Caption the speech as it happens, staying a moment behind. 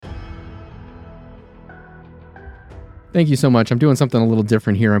Thank you so much. I'm doing something a little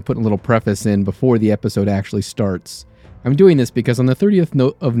different here. I'm putting a little preface in before the episode actually starts. I'm doing this because on the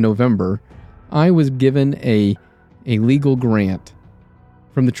 30th of November, I was given a legal grant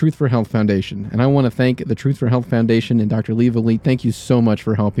from the Truth for Health Foundation. And I want to thank the Truth for Health Foundation and Dr. Leva Lee. Thank you so much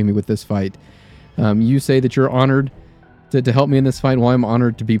for helping me with this fight. You say that you're honored to help me in this fight. Well, I'm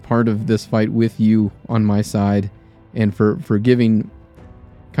honored to be part of this fight with you on my side and for giving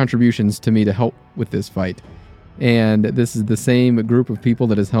contributions to me to help with this fight. And this is the same group of people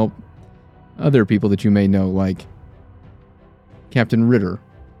that has helped other people that you may know, like Captain Ritter,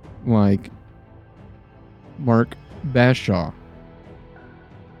 like Mark Bashaw,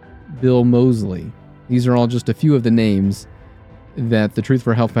 Bill Mosley. These are all just a few of the names that the Truth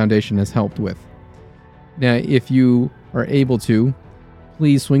for Health Foundation has helped with. Now, if you are able to,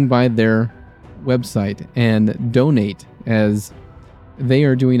 please swing by their website and donate, as they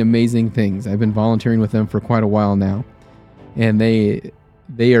are doing amazing things. I've been volunteering with them for quite a while now, and they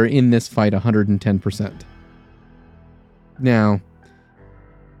are in this fight 110%. Now,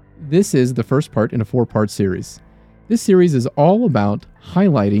 this is the first part in a 4-part series. This series is all about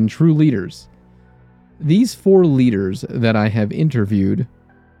highlighting true leaders. These 4 leaders that I have interviewed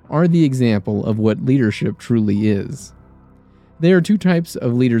are the example of what leadership truly is. There are 2 types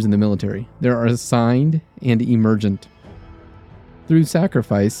of leaders in the military. There are assigned and emergent. Through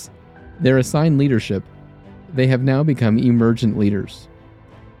sacrifice, their assigned leadership, they have now become emergent leaders.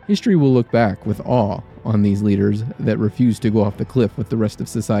 History will look back with awe on these leaders that refuse to go off the cliff with the rest of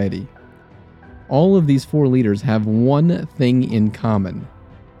society. All of these 4 leaders have one thing in common.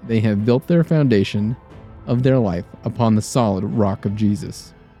 They have built their foundation of their life upon the solid rock of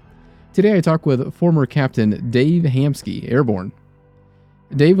Jesus. Today I talk with former Captain Dave Hamski, Airborne.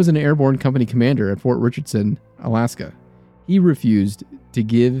 Dave was an airborne company commander at Fort Richardson, Alaska. He refused to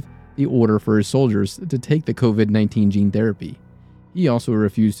give the order for his soldiers to take the COVID-19 gene therapy. He also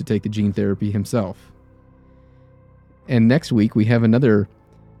refused to take the gene therapy himself. And next week, we have another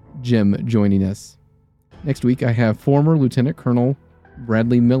Jim joining us. Next week, I have former Lieutenant Colonel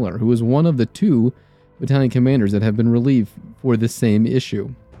Bradley Miller, who is one of the 2 battalion commanders that have been relieved for this same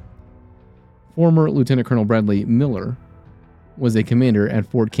issue. Former Lieutenant Colonel Bradley Miller was a commander at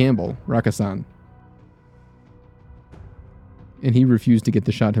Fort Campbell, Rakkasan. And he refused to get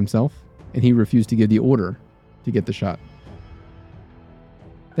the shot himself, and he refused to give the order to get the shot.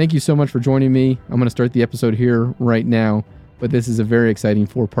 Thank you so much for joining me. I'm going to start the episode here right now, but this is a very exciting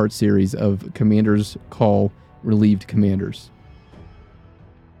 4-part series of Commanders Call Relieved Commanders.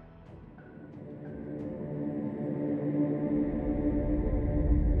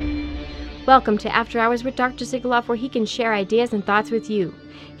 Welcome to After Hours with Dr. Sigaloff, where he can share ideas and thoughts with you.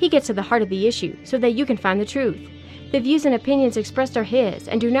 He gets to the heart of the issue so that you can find the truth. The views and opinions expressed are his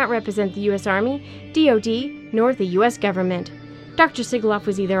and do not represent the U.S. Army, DoD, nor the U.S. government. Dr. Sigaloff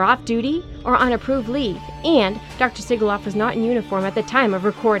was either off duty or on approved leave, and Dr. Sigaloff was not in uniform at the time of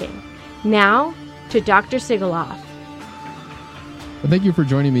recording. Now, to Dr. Sigaloff. Well, thank you for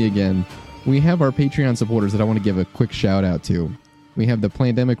joining me again. We have our Patreon supporters that I want to give a quick shout out to. We have the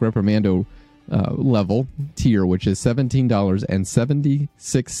Pandemic Reprimando level tier, which is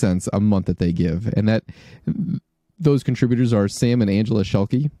 $17.76 a month that they give. And those contributors are Sam and Angela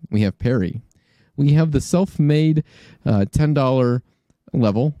Shelke. We have Perry. We have the self-made $10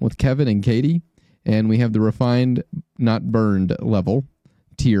 level with Kevin and Katie. And we have the refined, not burned level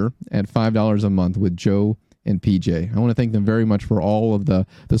tier at $5 a month with Joe and PJ. I want to thank them very much for all of the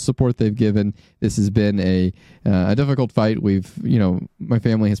support they've given. This has been a difficult fight. My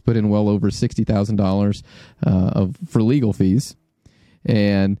family has put in well over $60,000 for legal fees.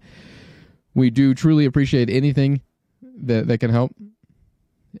 And we do truly appreciate anything that can help.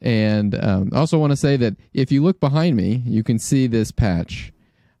 And also want to say that if you look behind me, you can see this patch.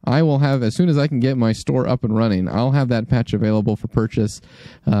 I will have, as soon as I can get my store up and running, I'll have that patch available for purchase.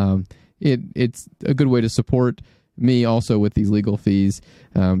 It's a good way to support me also with these legal fees,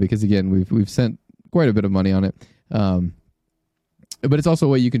 because again, we've spent quite a bit of money on it. But it's also a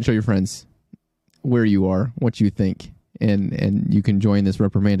way you can show your friends where you are, what you think, and you can join this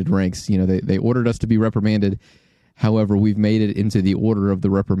reprimanded ranks. They ordered us to be reprimanded. However, we've made it into the order of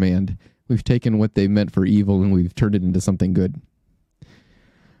the reprimand. We've taken what they meant for evil and we've turned it into something good.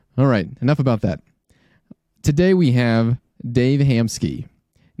 All right, enough about that. Today we have Dave Hamski.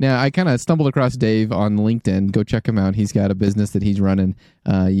 Now, I kind of stumbled across Dave on LinkedIn. Go check him out. He's got a business that he's running.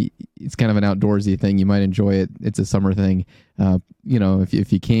 It's kind of an outdoorsy thing. You might enjoy it. It's a summer thing.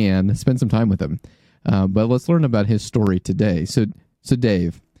 If you can, spend some time with him. But let's learn about his story today. So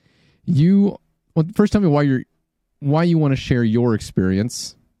Dave, first tell me why you want to share your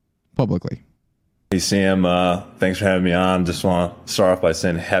experience publicly. Hey, Sam, thanks for having me on. Just want to start off by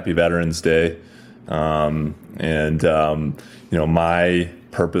saying Happy Veterans Day. My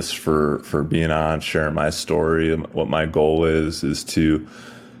purpose for being on, sharing my story, and what my goal is to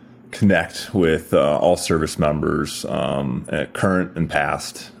connect with all service members, current and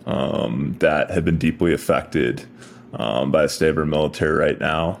past, that have been deeply affected by the state of our military right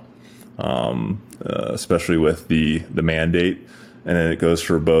now, especially with the mandate. And then it goes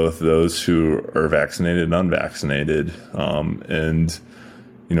for both those who are vaccinated and unvaccinated.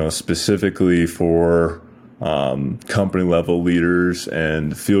 Specifically for company level leaders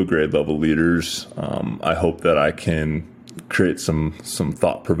and field grade level leaders, I hope that I can create some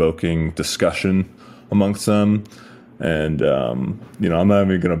thought provoking discussion amongst them. And I'm not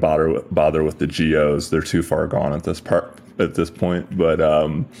even going to bother with the GOs; they're too far gone at this point. But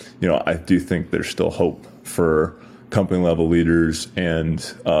I do think there's still hope for company level leaders and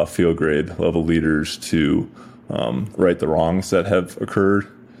field grade level leaders to right the wrongs that have occurred.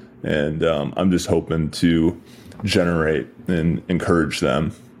 And I'm just hoping to generate and encourage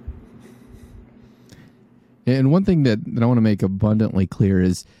them. And one thing that I want to make abundantly clear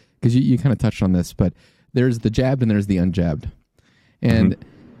is, because you kind of touched on this, but there's the jabbed and there's the unjabbed. And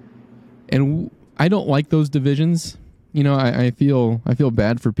I don't like those divisions. I feel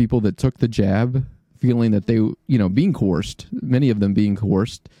bad for people that took the jab, feeling that they, being coerced, many of them being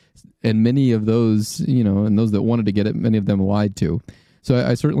coerced, and many of those, and those that wanted to get it, many of them lied to. So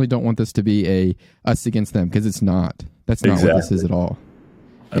I certainly don't want this to be a us against them, because it's not. That's not what this is at all.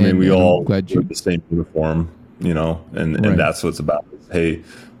 We all wear the same uniform, and that's what it's about. Hey,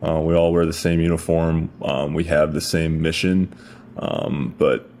 we all wear the same uniform. We have the same mission.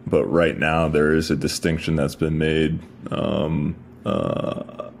 But right now there is a distinction that's been made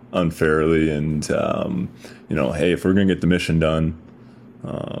unfairly, and hey, if we're going to get the mission done,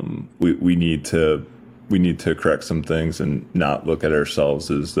 we need to correct some things and not look at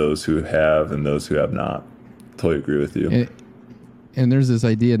ourselves as those who have and those who have not. Totally agree with you. And there's this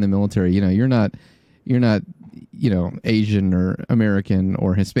idea in the military, you're not Asian or American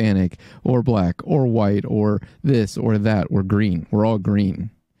or Hispanic or black or white or this or that. We're green. We're all green.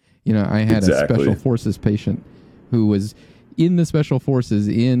 I had a special forces patient who was in the special forces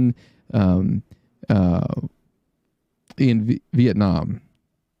in Vietnam,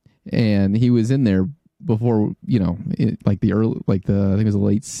 and he was in there before, I think it was the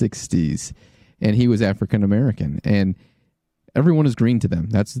late 60s, and he was African American, and everyone is green to them.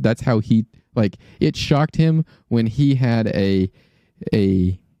 That's how he, it shocked him when he had a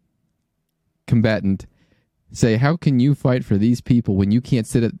combatant say, how can you fight for these people when you can't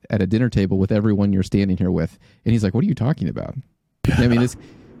sit at a dinner table with everyone you're standing here with? And he's like, what are you talking about? This,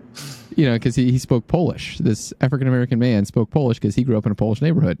 because he spoke Polish. This African-American man spoke Polish because he grew up in a Polish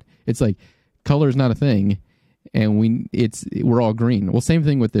neighborhood. It's like, color is not a thing, and we're all green. Well, same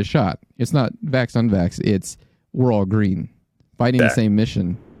thing with this shot. It's not vax, unvax. It's we're all green, fighting the same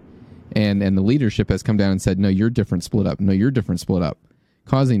mission. And the leadership has come down and said, no, you're different, split up. No, you're different, split up,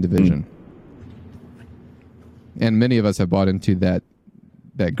 causing division. And many of us have bought into that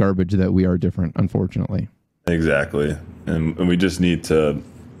garbage that we are different, unfortunately. Exactly. And we just need to,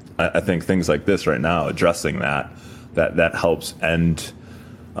 I think things like this right now, addressing that helps end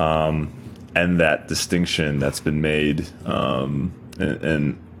that distinction that's been made.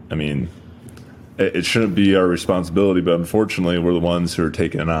 It shouldn't be our responsibility, but unfortunately we're the ones who are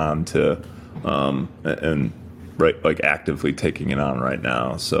taking it on actively taking it on right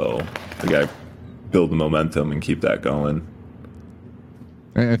now. So we got to build the momentum and keep that going.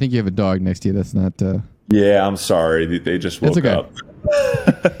 I think you have a dog next to you. That's not... Yeah, I'm sorry. They just woke up.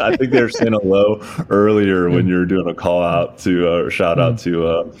 I think they were saying hello earlier when you were doing a call out to shout out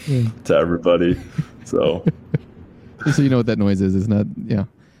to everybody. So, just so you know what that noise is. It's not. Yeah.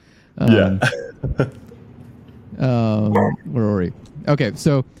 Where are we? Okay.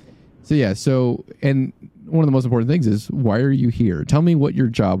 So, and one of the most important things is, why are you here? Tell me what your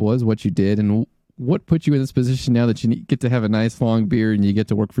job was, what you did, and what put you in this position now that you get to have a nice long beard and you get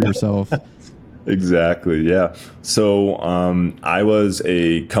to work for yourself. Exactly. Yeah. So I was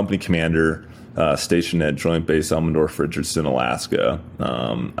a company commander stationed at Joint Base Elmendorf, Richardson, Alaska.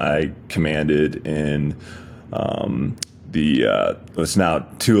 I commanded in it's now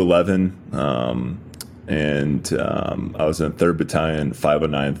 211, and I was in 3rd Battalion,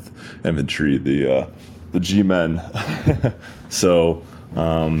 509th Infantry, the G-men. So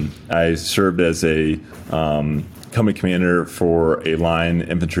I served as a company commander for a line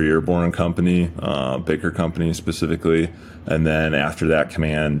infantry airborne company, Baker Company specifically. And then after that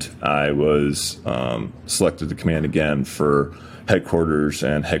command, I was selected to command again for headquarters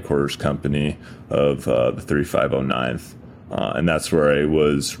and headquarters company of the 3509th. And that's where I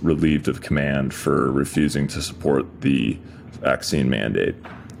was relieved of command for refusing to support the vaccine mandate.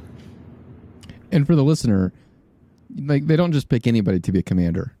 And for the listener, like, they don't just pick anybody to be a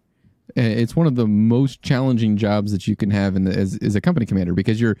commander. It's one of the most challenging jobs that you can have as a company commander,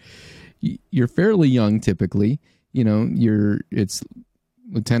 because you're fairly young typically. It's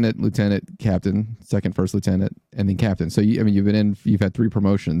lieutenant, captain, second, first lieutenant, and then captain. So you've had 3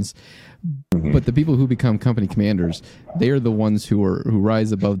 promotions. Mm-hmm. But the people who become company commanders, they are the ones who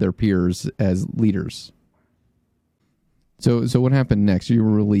rise above their peers as leaders. So what happened next? You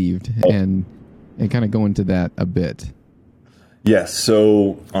were relieved, and kind of go into that a bit. Yes.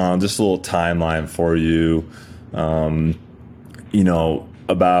 So just a little timeline for you.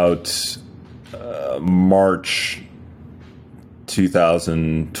 About March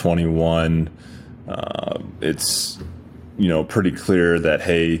 2021, it's pretty clear that,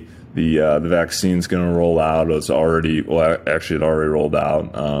 hey, the vaccine's going to roll out. It already rolled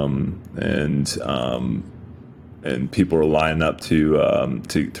out, and people are lining up to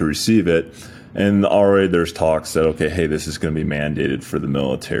receive it. And already there's talks that, okay, hey, this is going to be mandated for the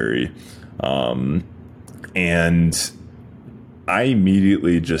military. And I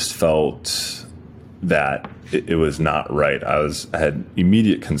immediately just felt that it was not right. I had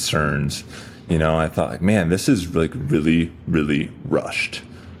immediate concerns. I thought, like, man, this is like really, really rushed.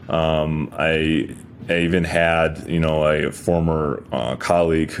 I even had, a former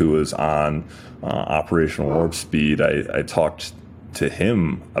colleague who was on Operational Warp Speed. I talked to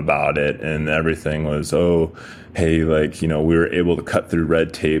him about it, and everything was, oh, hey, like, we were able to cut through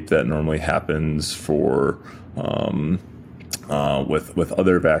red tape that normally happens for with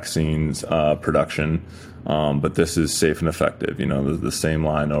other vaccines production, but this is safe and effective. The same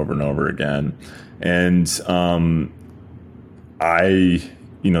line over and over again. And I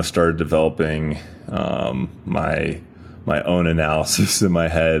started developing my own analysis in my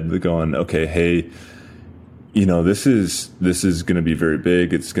head, going, okay, hey, this is going to be very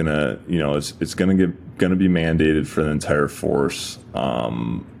big. It's going to, it's going to be mandated for the entire force.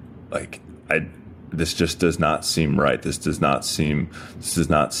 This just does not seem right. This does not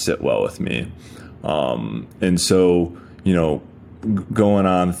sit well with me. And so, going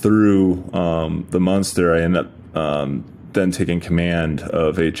on through the months there, I ended up then taking command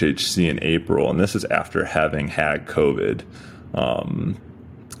of HHC in April, and this is after having had COVID. I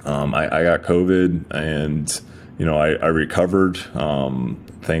got COVID, and I recovered,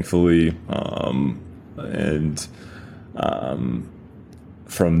 thankfully, and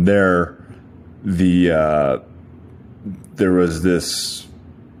from there, there was this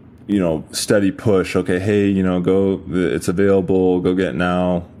steady push. Okay, hey, go. It's available. Go get it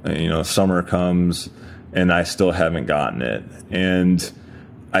now. And, summer comes, and I still haven't gotten it, and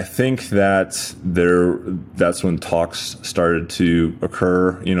I think that that's when talks started to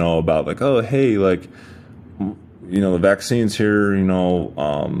occur, about like, oh, hey, like, the vaccine's here,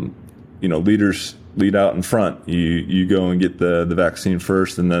 leaders lead out in front. You go and get the vaccine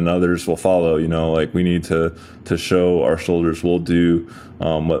first, and then others will follow, like, we need to show our soldiers we'll do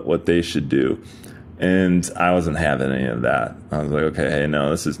what they should do. And I wasn't having any of that. I was like, okay, hey, no,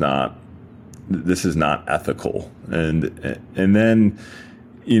 this is not ethical. And then,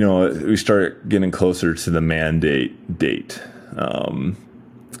 we start getting closer to the mandate date.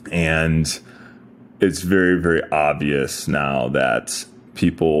 And it's very, very obvious now that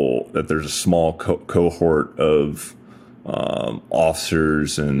there's a small cohort of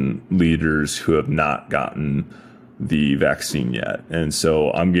officers and leaders who have not gotten the vaccine yet. And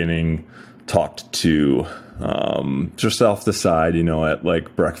so I'm getting talked to just off the side, at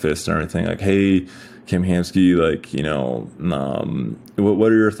like breakfast and everything, like, hey, Kim Hamski, like,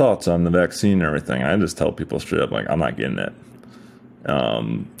 what are your thoughts on the vaccine and everything? I just tell people straight up, like, I'm not getting it.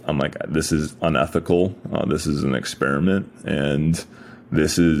 I'm like, this is unethical. This is an experiment, and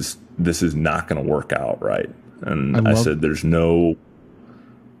this is not going to work out right. And I said, there's no.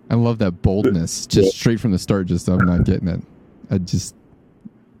 I love that boldness, just straight from the start. Just, I'm not getting it. I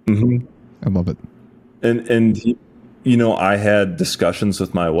love it. And I had discussions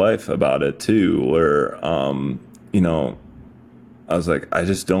with my wife about it too, where I was like, I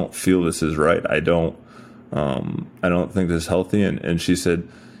just don't feel this is right. I don't think this is healthy. And she said,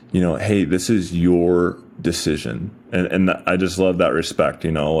 hey, this is your decision. And I just love that respect,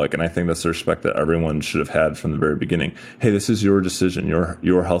 and I think that's the respect that everyone should have had from the very beginning. Hey, this is your decision,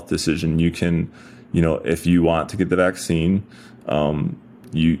 your health decision. You can, if you want to get the vaccine,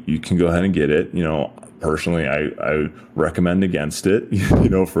 you can go ahead and get it. personally, I recommend against it,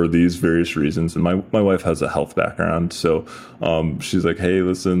 for these various reasons. And my wife has a health background. So she's like, hey,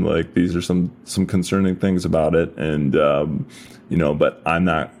 listen, like these are some concerning things about it. And, but I'm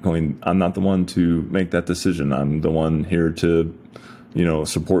not the one to make that decision. I'm the one here to,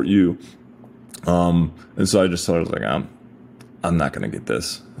 support you. And so I just thought, I was like, I'm not going to get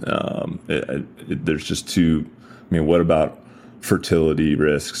this. There's just too, what about fertility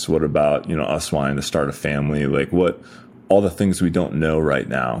risks? What about, us wanting to start a family? Like all the things we don't know right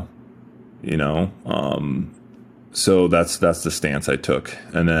now, so that's the stance I took.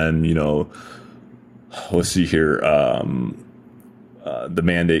 And then, let's see here. The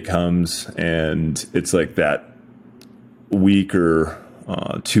mandate comes, and it's like that week or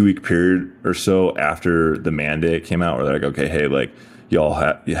 2-week period or so after the mandate came out, where they're like, okay, hey, like you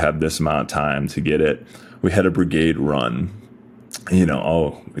have this amount of time to get it. We had a brigade run.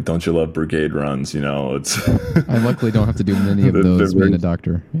 Oh, don't you love brigade runs? It's. I luckily don't have to do many of those being a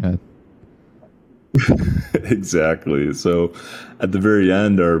doctor. Yeah. Exactly. So at the very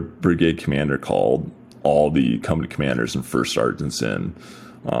end, our brigade commander called all the company commanders and first sergeants into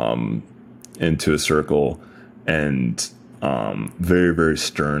a circle, and very, very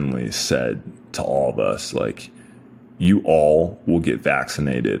sternly said to all of us, like, you all will get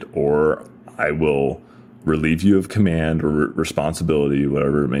vaccinated, or I will relieve you of command or responsibility,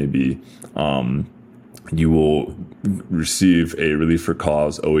 whatever it may be. You will receive a relief for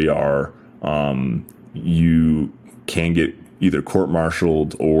cause, OER. You can get either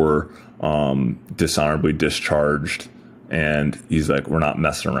court-martialed or dishonorably discharged. And he's like, we're not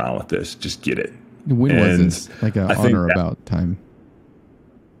messing around with this. Just get it. When was this? Like an on or about time?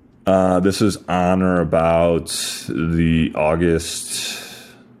 This is on or about the August.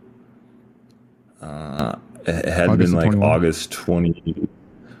 It had August been like 21? August 20.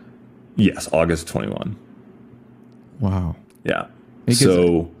 Yes, August 21. Wow. Yeah.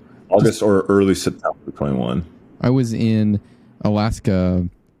 So August or early September 21. I was in Alaska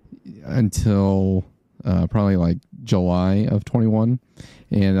until probably like July of 21.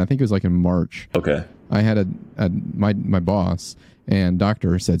 And I think it was like in March. Okay. I had my boss and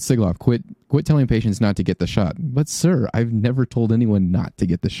doctor said, Sigloff, quit telling patients not to get the shot. But sir, I've never told anyone not to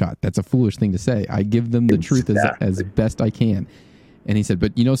get the shot. That's a foolish thing to say. I give them the truth as best I can. And he said,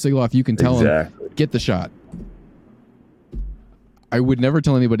 but Sigloff, you can tell them, get the shot. I would never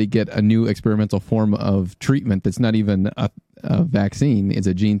tell anybody get a new experimental form of treatment that's not even a vaccine. It's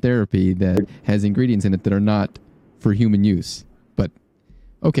a gene therapy that has ingredients in it that are not for human use. But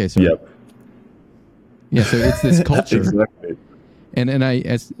okay, so yep. Yeah, so it's this culture. Exactly. And I,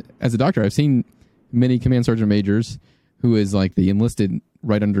 as a doctor, I've seen many command sergeant majors who is like the enlisted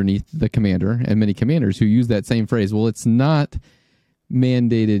right underneath the commander, and many commanders who use that same phrase. Well, it's not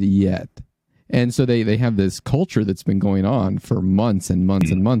mandated yet. And so they have this culture that's been going on for months and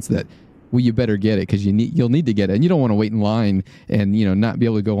months and months that, well, you better get it because you'll need to get it. And you don't want to wait in line and, not be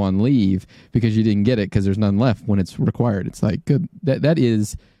able to go on leave because you didn't get it because there's none left when it's required. It's like, good. That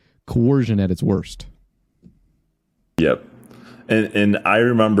is coercion at its worst. Yep. And I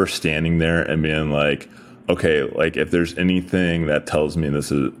remember standing there and being like, okay, like if there's anything that tells me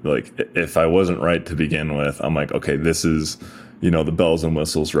this is like, if I wasn't right to begin with, I'm like, okay, this is, the bells and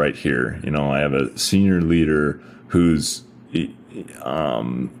whistles right here. I have a senior leader who's,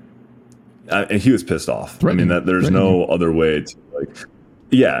 and he was pissed off. Threatening. That there's no other way to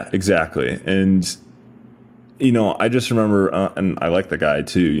yeah, exactly. And, I just remember, and I like the guy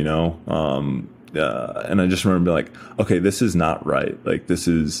too, and I just remember being like, okay, this is not right. Like this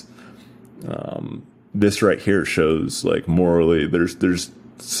is, this right here shows like morally there's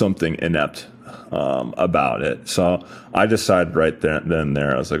something inept about it. So I decided right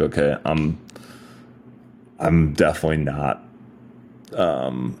there, I was like, okay, I'm definitely not,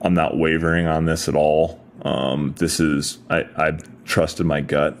 I'm not wavering on this at all. This is, I trusted my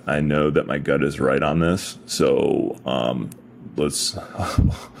gut. I know that my gut is right on this. So,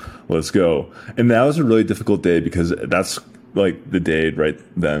 let's go. And that was a really difficult day because that's like the day right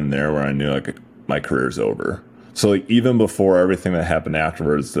then and there where I knew like my career's over. So like even before everything that happened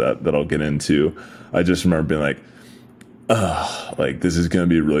afterwards that I'll get into, I just remember being like, like this is going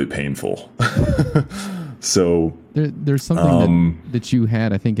to be really painful. So there's something that you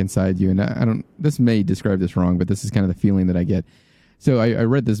had, I think, inside you, and I don't. This may describe this wrong, but this is kind of the feeling that I get. So I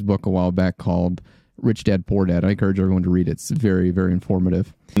read this book a while back called Rich Dad Poor Dad. I encourage everyone to read it. It's very, very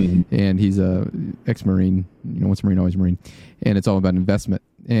informative. Mm-hmm. And he's a ex-Marine. Once Marine, always Marine. And it's all about investment.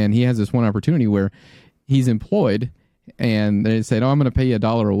 And he has this one opportunity where he's employed, and they said, "Oh, I'm going to pay you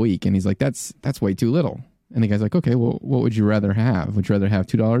 $1 a week." And he's like, "That's way too little." And the guy's like, "Okay, well, what would you rather have? Would you rather have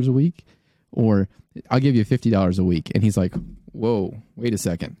 $2 a week, or I'll give you $50 a week. And he's like, whoa, wait a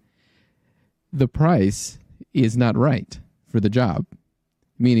second. The price is not right for the job.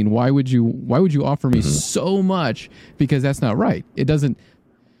 Meaning, why would you offer me so much? Because that's not right. It doesn't.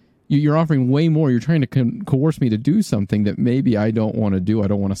 You're offering way more. You're trying to coerce me to do something that maybe I don't want to do. I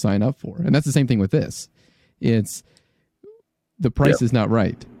don't want to sign up for. And that's the same thing with this. It's the price is not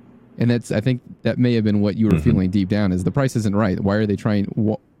right. And I think that may have been what you were feeling deep down, is the price isn't right. Why are they trying?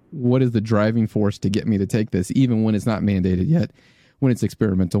 What is the driving force to get me to take this, even when it's not mandated yet, when it's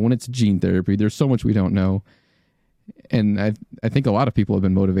experimental, when it's gene therapy? There's so much we don't know. And I think a lot of people have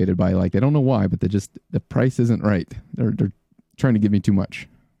been motivated by, like, they don't know why, but the price isn't right. They're trying to give me too much.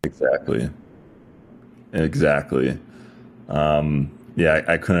 Exactly. Yeah,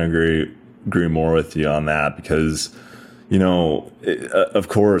 I couldn't agree more with you on that, because, of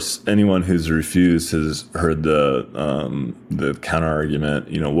course, anyone who's refused has heard the counter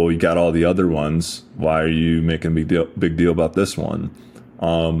argument. Well, you got all the other ones. Why are you making a big deal about this one?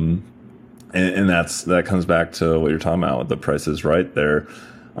 And that comes back to what you're talking about with the price is right there.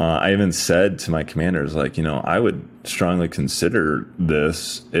 I even said to my commanders, like, I would strongly consider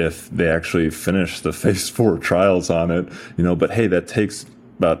this if they actually finish the phase 4 trials on it, but hey, that takes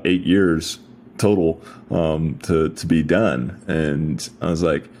about 8 years total to be done. And I was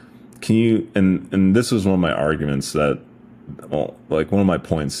like, can you, and this was one of my arguments that, one of my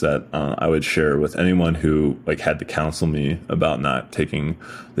points that I would share with anyone who had to counsel me about not taking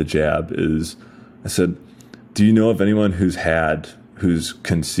the jab is, I said, do you know of anyone who's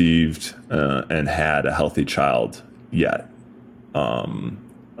conceived and had a healthy child yet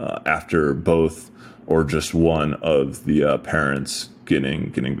after both or just one of the parents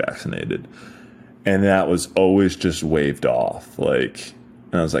getting vaccinated? And that was always just waved off.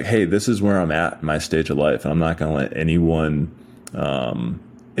 And I was like, hey, this is where I'm at in my stage of life, and I'm not going to let anyone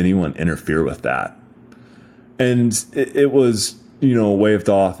interfere with that. And it was, waved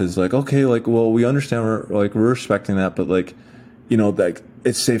off as like, okay, well, we understand, we're respecting that, but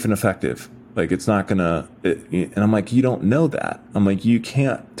it's safe and effective. It's not gonna, and I'm like, you don't know that. I'm like, you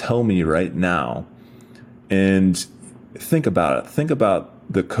can't tell me right now. And think about it. Think about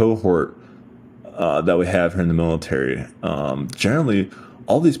the cohort that we have here in the military. Generally,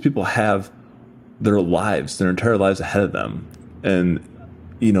 all these people have their entire lives ahead of them. And,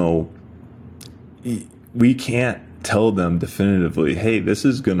 we can't tell them definitively, hey, this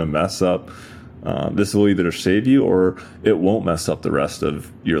is going to mess up. This will either save you or it won't mess up the rest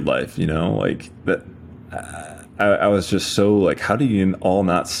of your life. That. I was just so how do you all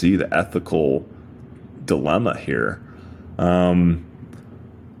not see the ethical dilemma here?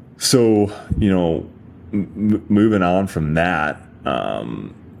 So, moving on from that,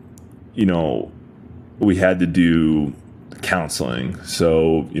 we had to do counseling.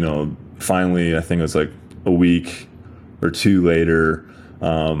 So, finally, I think it was a week or two later,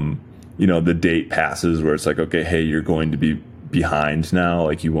 the date passes where it's okay, hey, you're going to be behind now.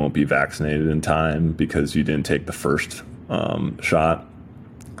 You won't be vaccinated in time because you didn't take the first shot.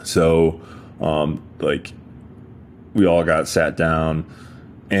 So, we all got sat down,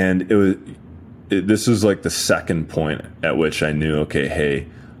 and this was the second point at which I knew, okay, hey,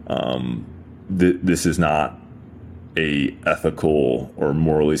 this is not a ethical or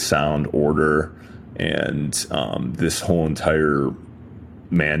morally sound order, and this whole entire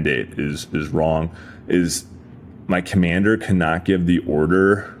mandate is wrong. Is my commander cannot give the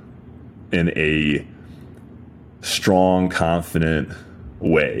order in a strong, confident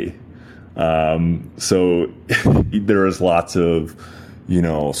way. So there was lots of,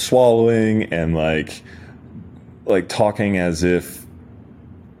 swallowing and talking as if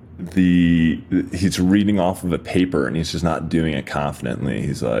he's reading off of a paper and he's just not doing it confidently.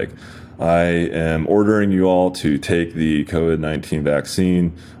 He's like, I am ordering you all to take the COVID-19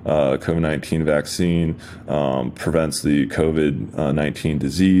 vaccine. COVID-19 vaccine prevents the COVID-19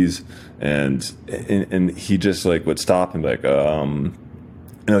 disease. And he just would stop and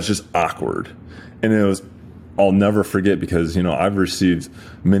and it was just awkward. And I'll never forget, because, I've received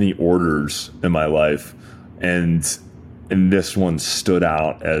many orders in my life, and this one stood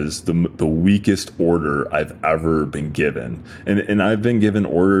out as the weakest order I've ever been given. And I've been given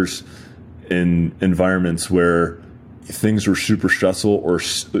orders in environments where things were super stressful or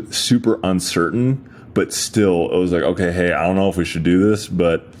super uncertain, but still it was okay, hey, I don't know if we should do this,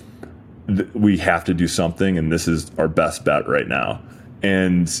 but we have to do something, and this is our best bet right now.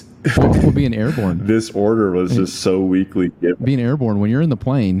 And being airborne, this order was just so weakly given. Being airborne, when you're in the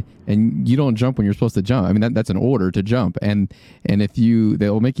plane and you don't jump when you're supposed to jump, I mean, that's an order to jump. And if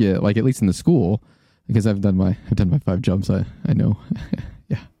they'll make you, at least in the school, because I've done my 5 jumps, I know.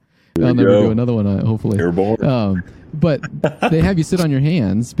 Yeah. I'll never do another one, hopefully. Airborne. But they have you sit on your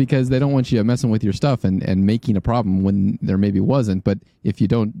hands because they don't want you messing with your stuff and making a problem when there maybe wasn't. But if you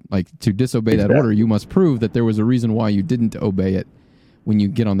don't, to disobey that order, you must prove that there was a reason why you didn't obey it when you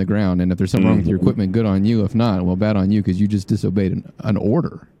get on the ground. And if there's something wrong with your equipment, good on you. If not, well, bad on you because you just disobeyed an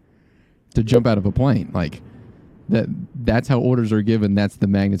order to jump out of a plane. That's how orders are given. That's the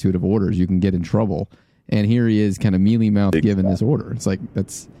magnitude of orders. You can get in trouble. And here he is kind of mealy-mouthed giving this order.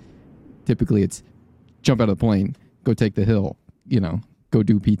 It's typically it's jump out of the plane, go take the hill, go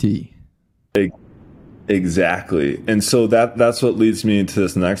do PT. Exactly. And so that's what leads me into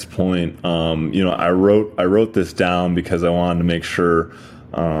this next point. I wrote this down because I wanted to make sure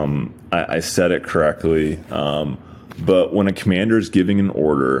I said it correctly. But when a commander is giving an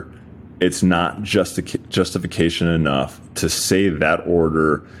order, it's not justification enough to say that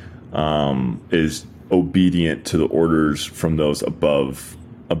order is obedient to the orders from those above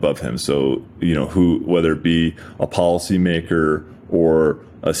him. So, whether it be a policymaker or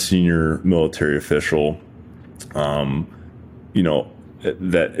a senior military official, that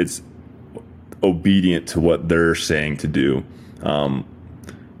it's obedient to what they're saying to do.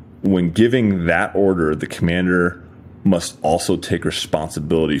 When giving that order, the commander must also take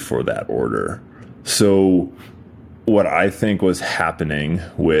responsibility for that order. So what I think was happening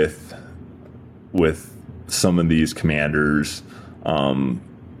with some of these commanders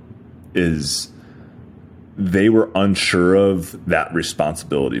is they were unsure of that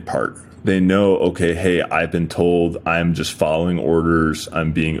responsibility part. They know, okay, hey, I've been told I'm just following orders.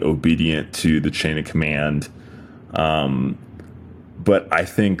 I'm being obedient to the chain of command. But I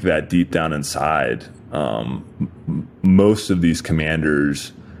think that deep down inside, most of these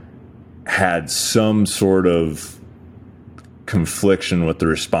commanders had some sort of confliction with the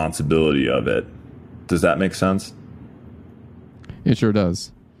responsibility of it. Does that make sense? It sure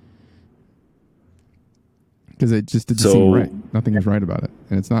does. Because it just didn't seem right. Nothing was right about it,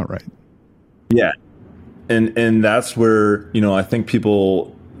 and it's not right. Yeah. And that's where, I think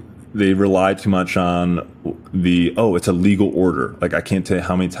people, they rely too much on it's a legal order. I can't tell you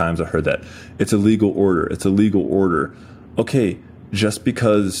how many times I heard that. It's a legal order. It's a legal order. Okay, just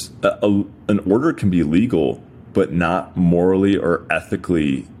because an order can be legal, but not morally or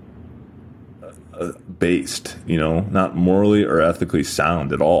ethically based, not morally or ethically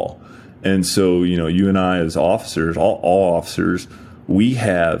sound at all. And so, you and I as officers, all officers, we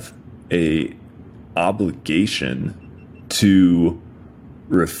have a obligation to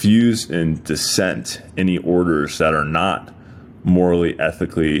refuse and dissent any orders that are not morally,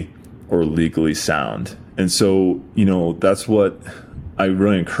 ethically, or legally sound. And so, that's what I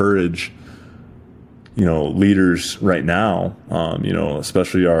really encourage, leaders right now,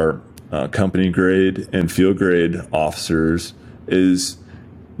 especially our company grade and field grade officers, is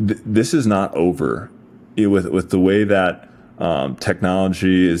this is not over. With the way that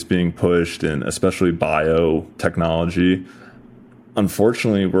technology is being pushed, and especially biotechnology,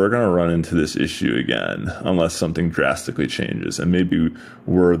 unfortunately, we're going to run into this issue again unless something drastically changes. And maybe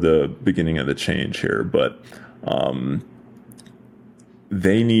we're the beginning of the change here, but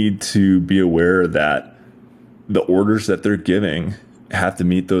they need to be aware that the orders that they're giving have to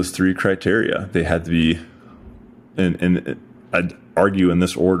meet those three criteria. They have to be, and I'd argue in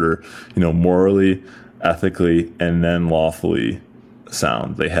this order, morally, ethically, and then lawfully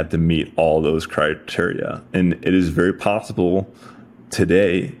sound. They had to meet all those criteria. And it is very possible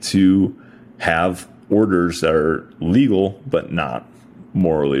today to have orders that are legal but not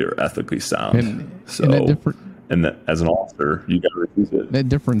morally or ethically sound. And that as an officer, you got to refuse it. That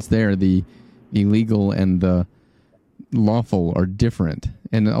difference there, the illegal and the lawful, are different.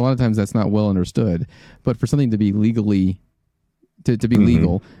 And a lot of times that's not well understood. But for something to be legally to be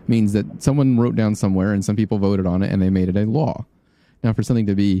legal means that someone wrote down somewhere and some people voted on it and they made it a law. Now, for something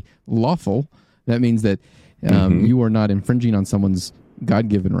to be lawful, that means that you are not infringing on someone's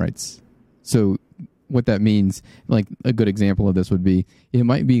God-given rights. So what that means, a good example of this would be, it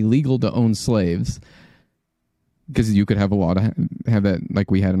might be legal to own slaves because you could have a law to have that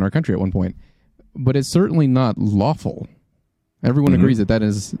like we had in our country at one point, but it's certainly not lawful. Everyone agrees that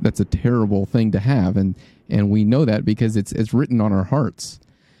that's a terrible thing to have, and we know that because it's written on our hearts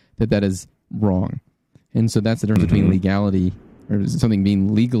that is wrong. And so that's the difference between legality, or something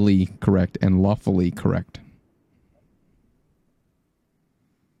being legally correct, and lawfully correct.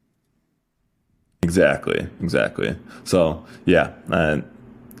 Exactly. So yeah,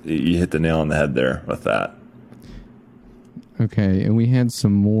 you hit the nail on the head there with that. Okay, and I had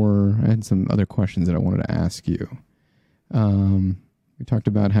some other questions that I wanted to ask you. We talked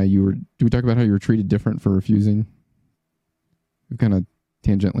about how you were treated different for refusing? We've kind of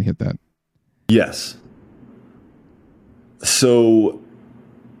tangentially hit that. Yes. So,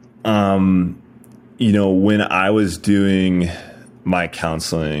 when I was doing my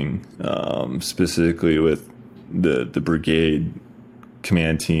counseling, specifically with the brigade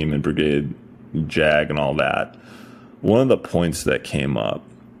command team and brigade JAG and all that, one of the points that came up,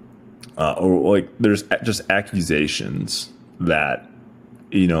 there's just accusations that,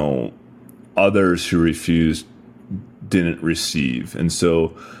 others who refused didn't receive. And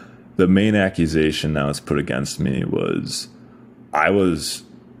so the main accusation that was put against me was I was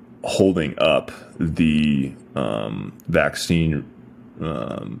holding up the vaccine,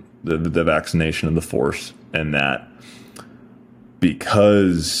 the vaccination of the force, and that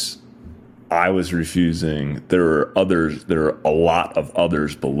because I was refusing, there were a lot of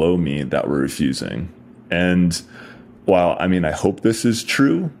others below me that were refusing. And while, I hope this is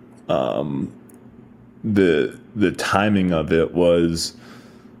true, the timing of it was,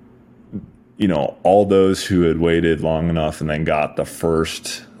 all those who had waited long enough and then got the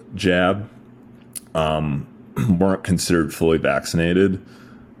first jab weren't considered fully vaccinated.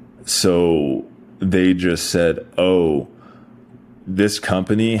 So they just said, oh, this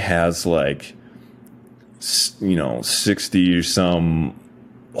company has 60 or some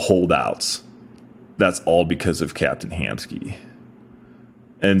holdouts. That's all because of Captain Hamski.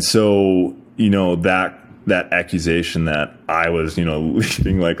 And so, that accusation that I was,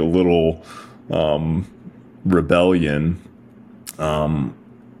 leading like a little rebellion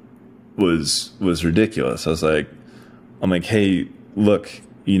was ridiculous. I'm like, hey, look,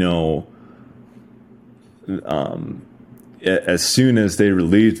 as soon as they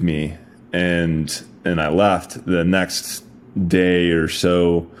relieved me and I left, the next day or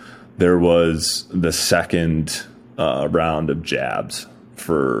so, there was the second round of jabs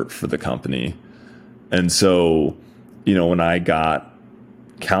for the company. And so, when I got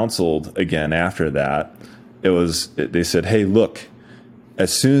counseled again after that, they said, hey, look,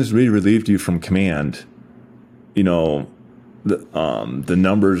 as soon as we relieved you from command, the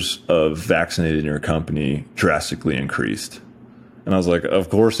numbers of vaccinated in your company drastically increased. And I was like, of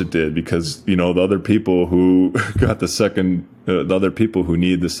course it did, because, the other people who got the other people who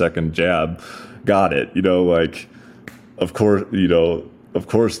need the second jab got it, of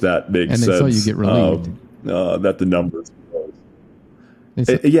course, that makes sense. And they saw you get relieved. That the numbers.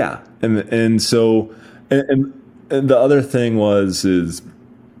 Yeah. And so, and the other thing is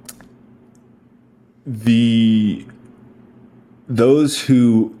those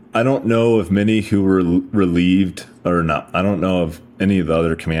who, I don't know of many who were relieved or not. I don't know of any of the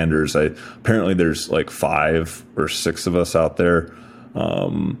other commanders. Apparently there's 5 or 6 of us out there.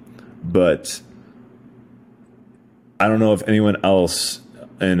 But I don't know if anyone else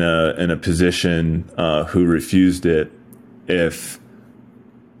in a position who refused it, if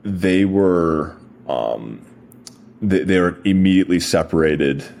they were they were immediately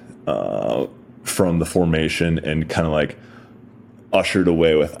separated from the formation and kind of ushered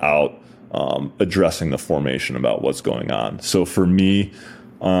away without addressing the formation about what's going on. So for me,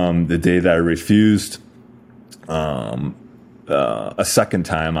 the day that I refused a second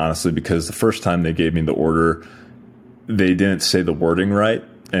time, honestly, because the first time they gave me the order, they didn't say the wording right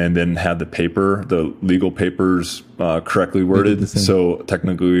and didn't have the legal papers correctly worded. So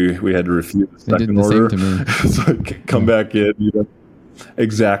technically we had to refuse the second order. So come back in.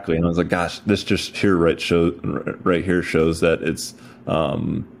 Exactly. And I was like, gosh, this just here right here shows that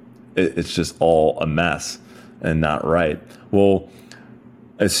it's just all a mess and not right. Well,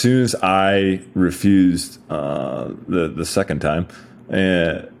 as soon as I refused the second time,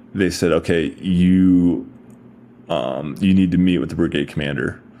 they said, okay, you need to meet with the brigade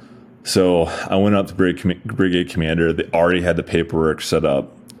commander. So I went up to brigade commander. They already had the paperwork set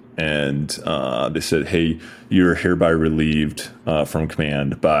up. And they said, hey, you're hereby relieved from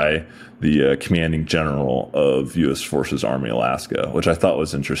command by the commanding general of U.S. Forces Army Alaska, which I thought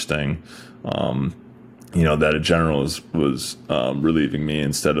was interesting, that a general was relieving me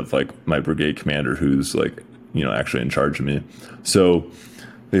instead of my brigade commander who's actually in charge of me. So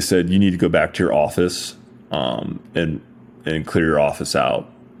they said, you need to go back to your office and clear your office out.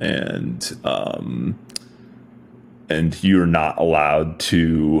 And you're not allowed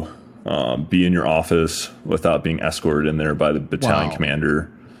to be in your office without being escorted in there by the battalion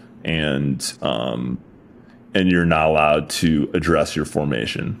commander, and you're not allowed to address your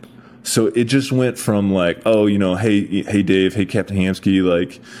formation. So it just went from hey Dave, hey Captain Hamski,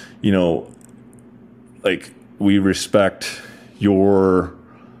 we respect your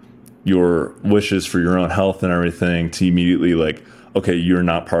wishes for your own health and everything, to immediately okay, you're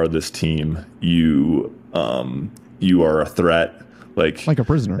not part of this team. You are a threat. Like a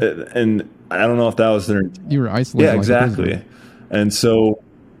prisoner. And I don't know if that was their... You were isolated. Yeah, like exactly. And so,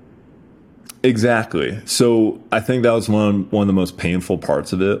 exactly. So I think that was one of the most painful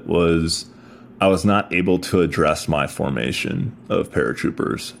parts of it was I was not able to address my formation of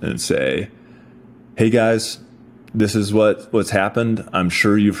paratroopers and say, hey guys, this is what's happened. I'm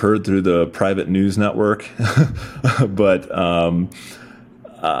sure you've heard through the private news network, but I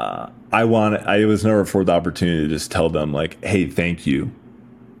was never afforded the opportunity to just tell them like, hey, thank you.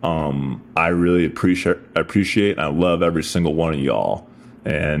 I really appreciate, and I love every single one of y'all.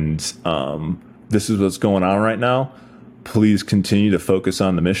 And this is what's going on right now. Please continue to focus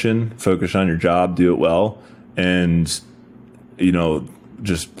on the mission, focus on your job, do it well, and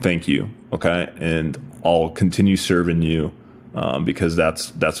just thank you. Okay, and I'll continue serving you because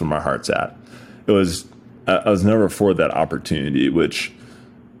that's where my heart's at. I was never afforded that opportunity, which,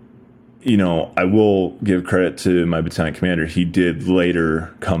 I will give credit to my battalion commander. He did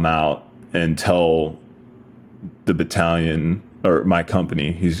later come out and tell the battalion or my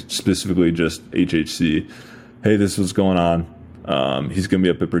company, he's specifically just HHC, hey, this is what's going on. He's going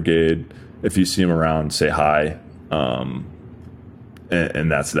to be up at brigade. If you see him around, say hi. And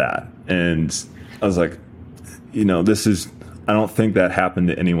that's that. And I was like, I don't think that happened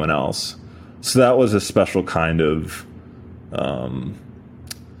to anyone else. So that was a special kind of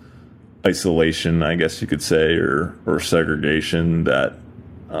isolation, I guess you could say, or segregation that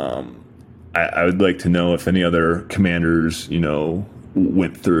I would like to know if any other commanders,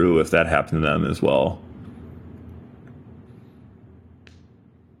 went through, if that happened to them as well.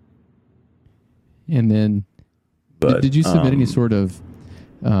 And then, did you submit any sort of,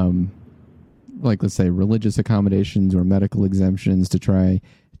 let's say, religious accommodations or medical exemptions to try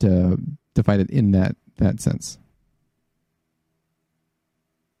to fight it in that sense?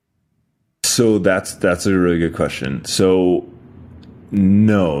 So that's a really good question. So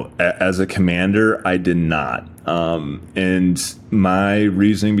no, as a commander, I did not. And my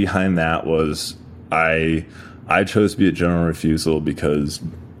reasoning behind that was I chose to be a general refusal because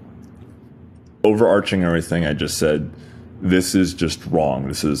overarching everything, I just said, this is just wrong.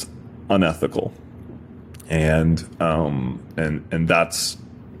 This is unethical. And that's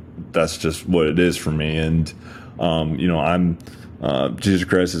just what it is for me. And, I'm, Jesus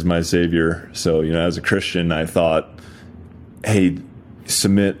Christ is my savior. So, as a Christian, I thought, hey,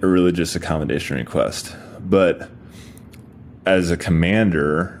 submit a religious accommodation request. But as a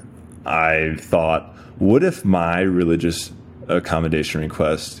commander, I thought, what if my religious accommodation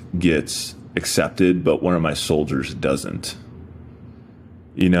request gets accepted, but one of my soldiers doesn't?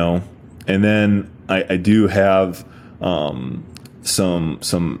 And then I do have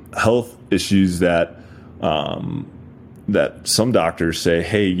some health issues that some doctors say,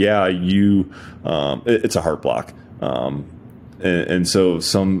 hey, yeah, it's a heart block. And so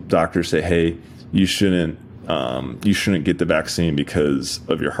some doctors say, hey, you shouldn't get the vaccine because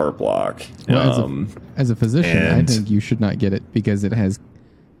of your heart block. Well, as a physician, I think you should not get it because it has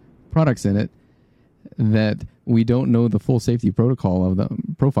products in it that we don't know the full safety profile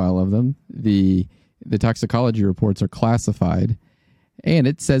of them. The toxicology reports are classified, and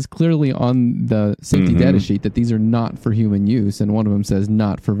it says clearly on the safety data sheet that these are not for human use, and one of them says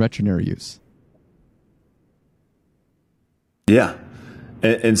not for veterinary use. Yeah.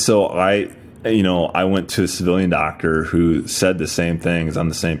 And so I went to a civilian doctor who said the same thing. He's on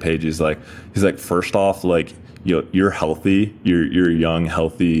the same page. He's like, first off, like, you're healthy. You're a young,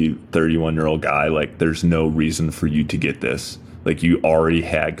 healthy 31-year-old guy. Like, there's no reason for you to get this. Like, you already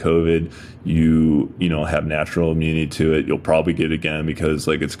had COVID. You have natural immunity to it. You'll probably get it again because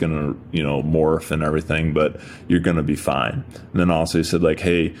like it's gonna, morph and everything, but you're gonna be fine. And then also he said like,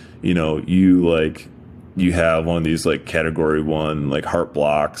 hey, you have one of these like category 1 like heart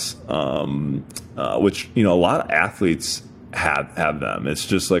blocks, which a lot of athletes have them. It's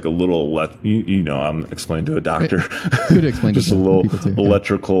just like a little I'm explaining to a doctor. Could explain just to a little too,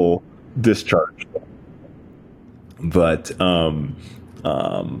 electrical discharge. But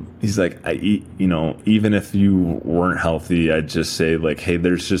he's like, even if you weren't healthy, I'd just say like, hey,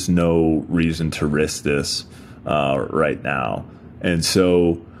 there's just no reason to risk this right now. And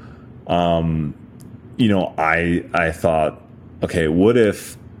so I thought, okay, what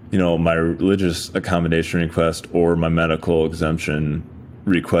if, my religious accommodation request or my medical exemption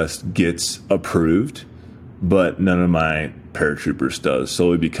request gets approved, but none of my paratroopers does,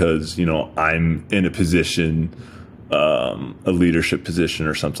 solely because, I'm in a position, a leadership position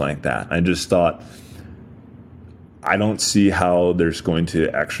or something like that. I just thought, I don't see how there's going to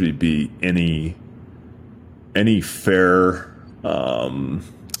actually be any fair,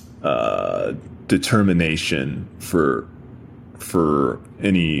 determination for for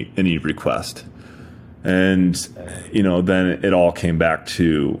any request. And, then it all came back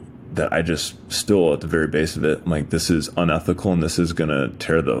to that. I just still, at the very base of it, I'm like, this is unethical and this is going to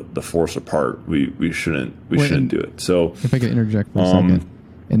tear the force apart. We shouldn't do it. So if I could interject for a second,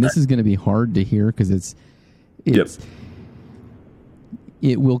 and this is going to be hard to hear because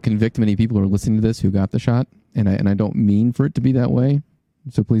it will convict many people who are listening to this who got the shot. And I don't mean for it to be that way.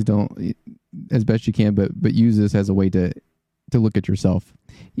 So please don't, as best you can, but use this as a way to look at yourself.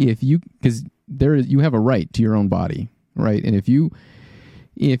 Because you have a right to your own body, right? And if you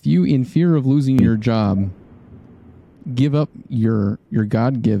in fear of losing your job, give up your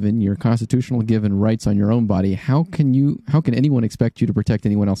God-given, your constitutional given rights on your own body, how can anyone expect you to protect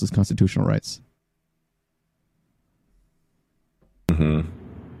anyone else's constitutional rights? Mm-hmm.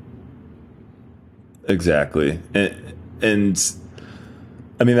 Exactly. And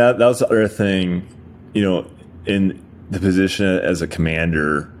I mean, that was the other thing, in the position as a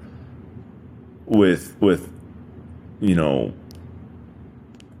commander with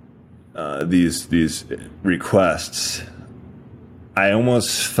these requests, I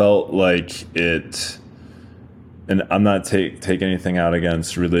almost felt like it, and I'm not take anything out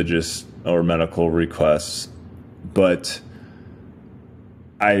against religious or medical requests, but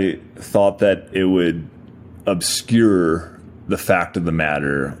I thought that it would obscure the fact of the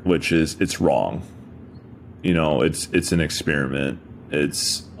matter, which is it's wrong. It's an experiment.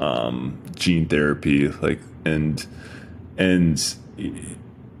 It's gene therapy, and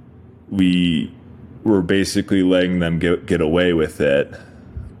we were basically letting them get away with it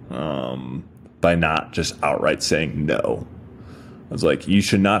by not just outright saying no. I was like, you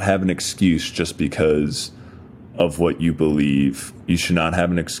should not have an excuse just because of what you believe. You should not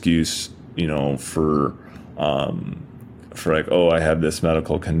have an excuse, for like, oh, I have this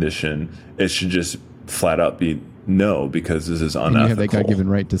medical condition. It should just flat out be no, because this is unethical. And you have that God-given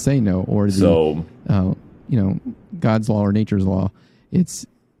right to say no, or God's law or nature's law.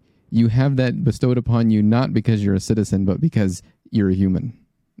 You have that bestowed upon you not because you're a citizen, but because you're a human,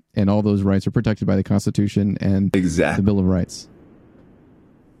 and all those rights are protected by the Constitution and the Bill of Rights.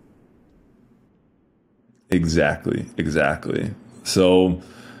 Exactly. So,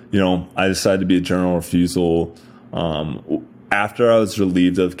 I decided to be a general refusal. After I was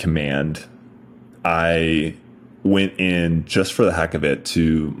relieved of command, I went in just for the heck of it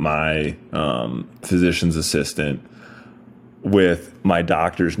to my physician's assistant with my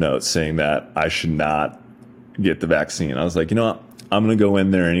doctor's note saying that I should not get the vaccine. I was like, you know what? I'm going to go in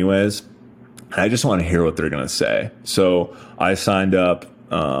there anyways. I just want to hear what they're going to say. So I signed up.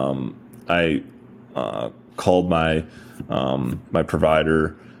 I called my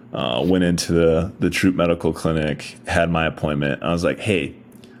provider, went into the Troop Medical Clinic, had my appointment. I was like, hey,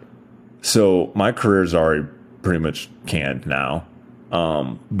 so my career's already pretty much canned now.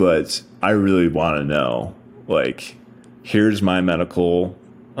 But I really want to know, here's my medical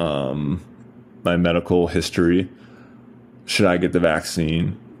history. Should I get the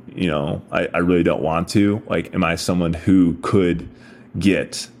vaccine? I really don't want to. Am I someone who could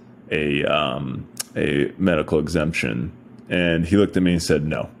get a medical exemption? And he looked at me and said,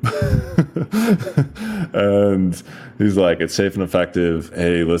 no. And he's like, it's safe and effective.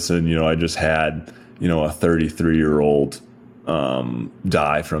 Hey, listen, I just had, a 33-year-old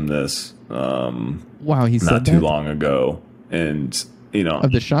die from this. Wow, he said not too long ago. And,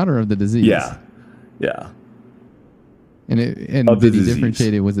 of the shot or of the disease? Yeah. And did he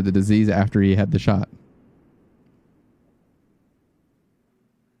differentiate it? Was it the disease after he had the shot?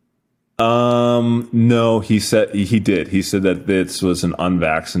 No, he said he did. He said that this was an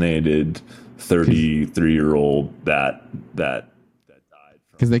unvaccinated 33-year-old that died.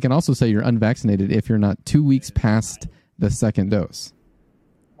 Because they can also say you're unvaccinated if you're not 2 weeks past the second dose.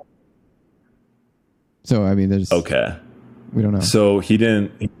 So I mean, there's we don't know. So he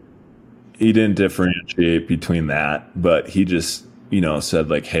didn't differentiate between that, but he just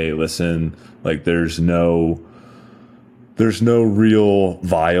said hey, listen, there's no real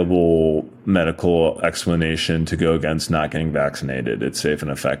viable medical explanation to go against not getting vaccinated. It's safe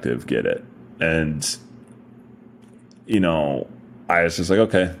and effective. Get it. And, I was just like,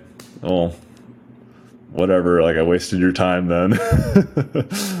 okay, well, whatever. I wasted your time then.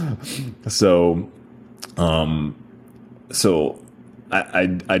 So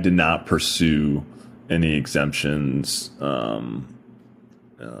I did not pursue any exemptions. It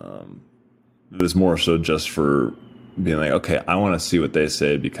was more so just for being okay, I want to see what they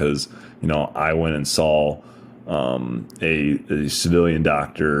say, because, I went and saw a civilian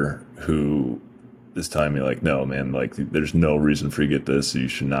doctor who is telling me no, man, there's no reason for you to get this. You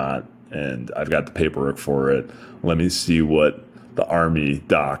should not. And I've got the paperwork for it. Let me see what the Army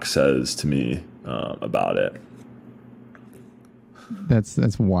doc says to me about it.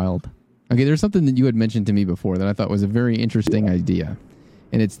 That's wild. Okay, there's something that you had mentioned to me before that I thought was a very interesting idea,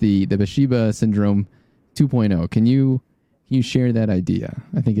 and it's the Bathsheba syndrome 2.0. Can you share that idea?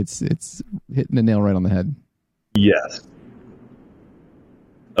 I think it's hitting the nail right on the head. Yes.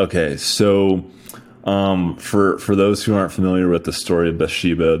 Okay, so for those who aren't familiar with the story of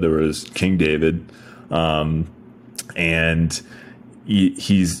Bathsheba, there was King David, and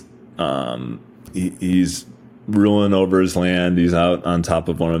he's ruling over his land. He's out on top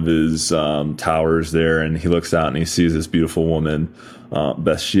of one of his towers there, and he looks out and he sees this beautiful woman,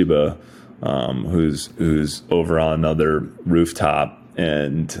 Bathsheba, who's over on another rooftop,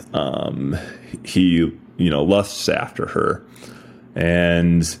 and he lusts after her,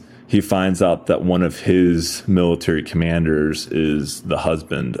 and he finds out that one of his military commanders is the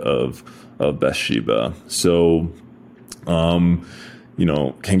husband of Bathsheba. So, King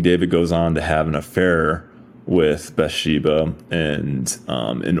David goes on to have an affair with Bathsheba, and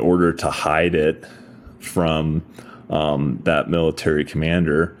in order to hide it from that military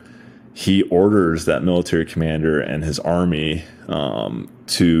commander, he orders that military commander and his army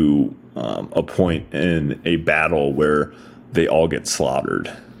to a point in a battle where they all get slaughtered.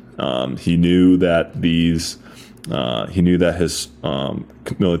 He knew that his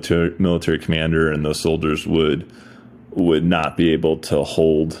military commander and those soldiers would not be able to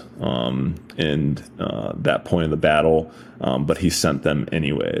hold in that point of the battle, but he sent them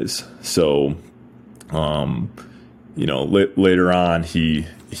anyways. So, later on, he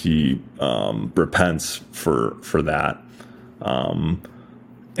repents for that,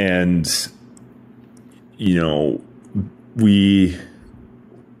 and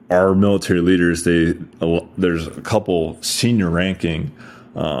our military leaders, there's a couple senior ranking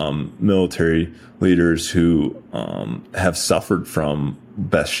military leaders who have suffered from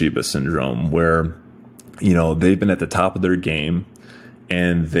Bathsheba syndrome, where they've been at the top of their game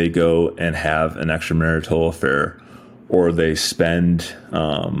and they go and have an extramarital affair, or they spend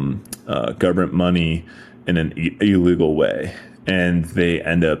government money in an illegal way, and they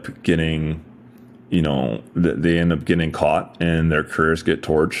end up getting caught and their careers get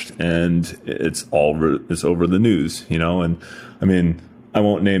torched, and it's over the news, and I mean, I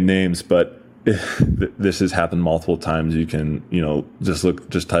won't name names, but this has happened multiple times. You can,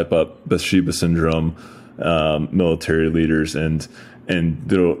 just type up Bathsheba syndrome, military leaders, and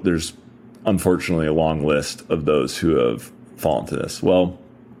there's unfortunately a long list of those who have fallen to this. Well,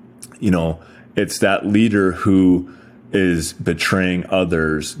 it's that leader who is betraying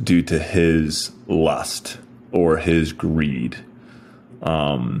others due to his lust or his greed.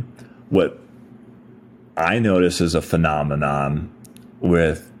 What I notice is a phenomenon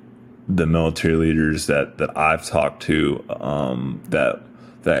with the military leaders that I've talked to that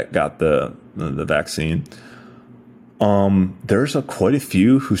got the vaccine. There's quite a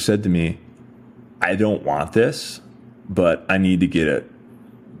few who said to me, I don't want this, but I need to get it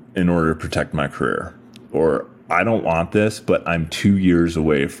in order to protect my career. Or I don't want this, but I'm 2 years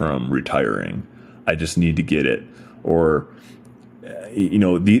away from retiring. I just need to get it. Or,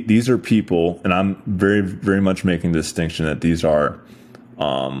 these are people, and I'm very, very much making the distinction that these are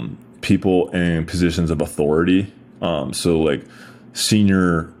people in positions of authority. So like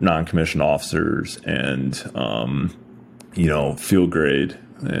senior non-commissioned officers and, field grade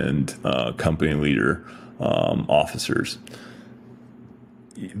and company leader officers.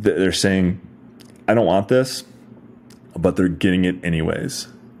 They're saying, I don't want this, but they're getting it anyways.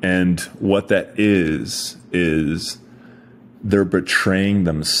 And what that is they're betraying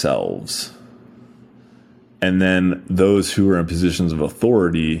themselves. And then those who are in positions of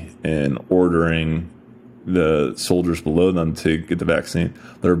authority and ordering the soldiers below them to get the vaccine,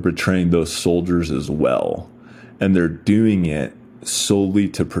 they're betraying those soldiers as well. And they're doing it solely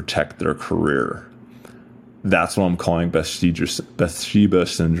to protect their career. That's what I'm calling Bathsheba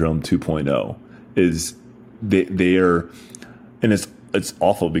syndrome 2.0. Is they are, and it's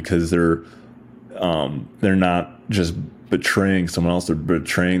awful because they're not just betraying someone else, they're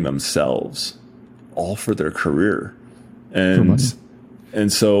betraying themselves, all for their career. And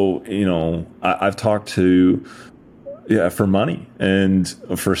so I've talked to for money and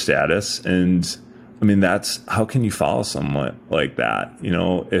for status, and I mean, that's how can you follow someone like that?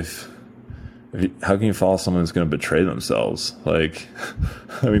 How can you follow someone who's going to betray themselves? Like,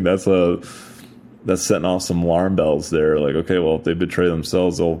 I mean, that's setting off some alarm bells there. Like, okay, well, if they betray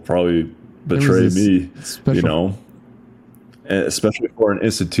themselves, they'll probably betray me, and especially for an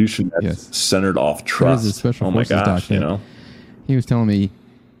institution that's centered off trust. Oh my gosh, He was telling me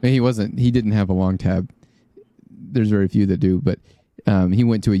he didn't have a long tab. there's very few that do, but he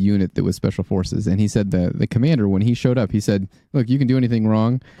went to a unit that was special forces, and he said the commander, when he showed up, he said, look, you can do anything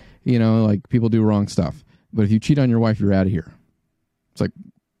wrong, like people do wrong stuff, but if you cheat on your wife, you're out of here. It's like,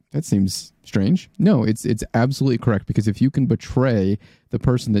 that seems strange. No, it's absolutely correct, because if you can betray the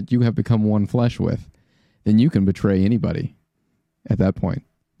person that you have become one flesh with, then you can betray anybody at that point.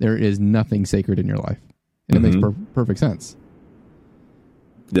 There is nothing sacred in your life. And it makes perfect sense.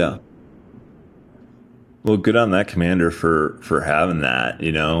 Yeah. Well, good on that commander for having that,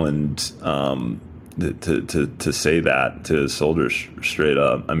 and to say that to his soldiers straight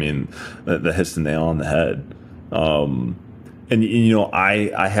up. I mean, that hits the nail on the head. And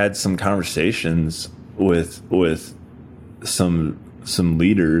I had some conversations with some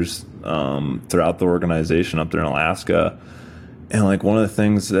leaders throughout the organization up there in Alaska, and like one of the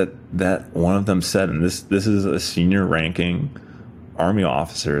things that one of them said, and this is a senior ranking Army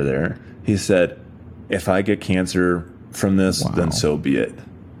officer there, he said, if I get cancer from this, then so be it.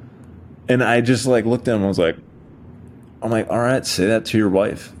 And I just like looked at him and I'm like, all right, say that to your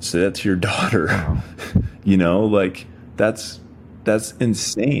wife, say that to your daughter. Wow. Like that's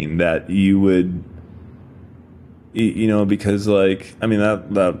insane that you would, because like, I mean,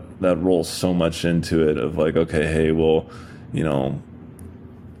 that rolls so much into it of like, okay, hey, well,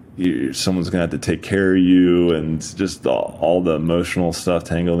 someone's gonna have to take care of you, and just all the emotional stuff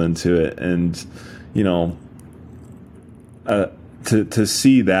tangled into it. And to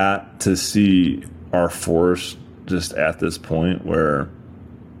see our force just at this point where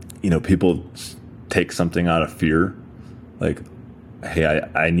people take something out of fear, like, hey,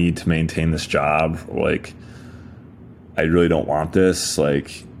 I need to maintain this job, or like, I really don't want this,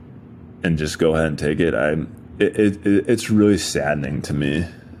 like, and just go ahead and take it. It's really saddening to me.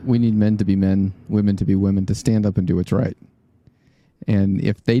 We need men to be men, women to be women, to stand up and do what's right. And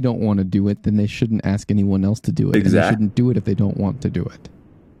if they don't want to do it, then they shouldn't ask anyone else to do it. Exactly. And they shouldn't do it if they don't want to do it.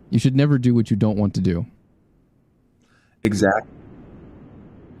 You should never do what you don't want to do. Exactly.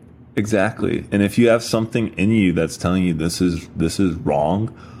 And if you have something in you that's telling you this is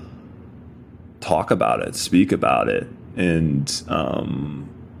wrong, talk about it, speak about it.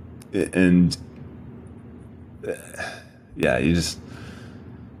 Yeah,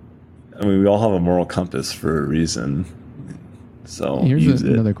 we all have a moral compass for a reason. So here's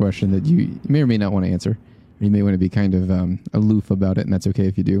another question that you may or may not want to answer. Or you may want to be kind of aloof about it, and that's okay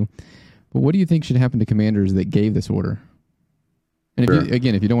if you do. But what do you think should happen to commanders that gave this order? And sure. if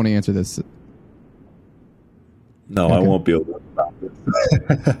you don't want to answer this. No, okay. I won't be able to stop it.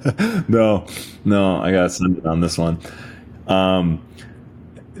 No, I got to send it on this one.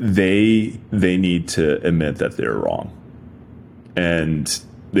 They need to admit that they're wrong, and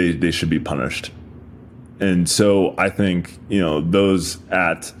they should be punished. And so I think those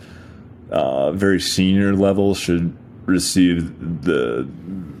at very senior levels should receive the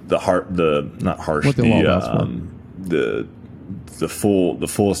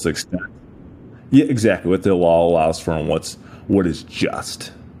fullest extent. Yeah, exactly, what the law allows for and what is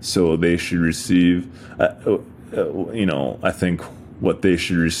just. So they should receive. I think what they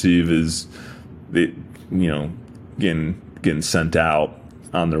should receive is getting sent out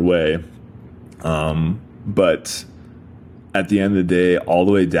on their way. But at the end of the day, all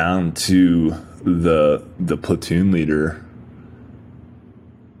the way down to the platoon leader,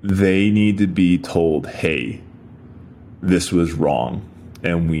 they need to be told, hey, this was wrong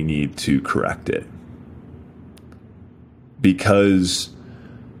and we need to correct it. Because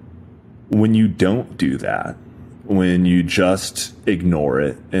when you don't do that, when you just ignore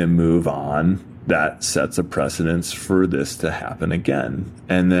it and move on, that sets a precedence for this to happen again.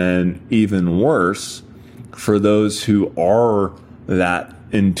 And then even worse, for those who are that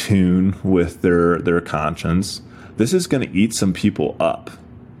in tune with their conscience, this is going to eat some people up,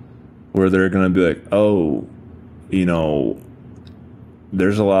 where they're going to be like, oh,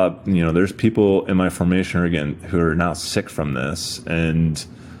 there's a lot, there's people in my formation again who are now sick from this. And,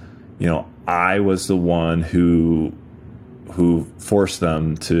 I was the one who forced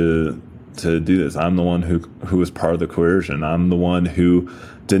them to do this. I'm the one who was part of the coercion. I'm the one who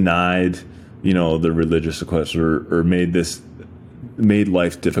denied, the religious request or made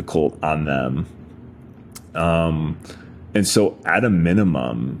life difficult on them. And so at a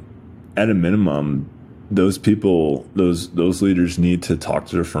minimum, those people, those leaders need to talk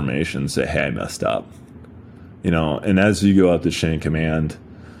to their formation and say, hey, I messed up. And as you go up the chain of command,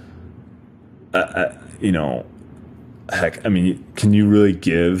 heck, I mean, can you really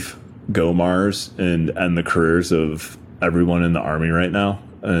give GOMARs and the careers of everyone in the Army right now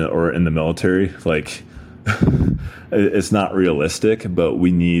or in the military? Like, it's not realistic, but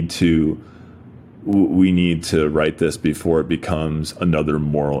we need to we need to write this before it becomes another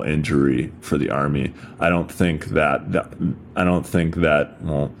moral injury for the Army. I don't think that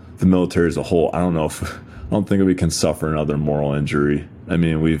well, the military as a whole, I don't think we can suffer another moral injury. I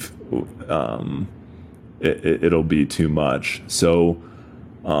mean, it'll be too much. So,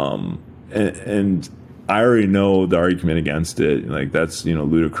 and I already know the argument against it. Like, that's,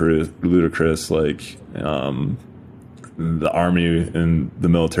 ludicrous. Like, the Army and the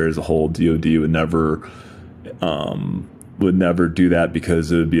military as a whole, DOD, would never do that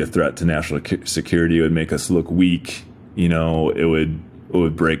because it would be a threat to national security. It would make us look weak. It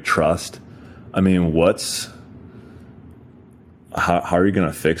would break trust. I mean, how are you going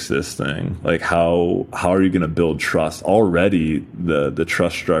to fix this thing? Like, how are you going to build trust? Already the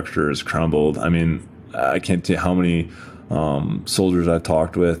trust structure is crumbled. I mean, I can't tell you how many soldiers I've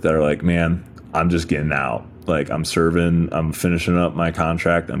talked with that are like, man, I'm just getting out. Like, I'm serving, I'm finishing up my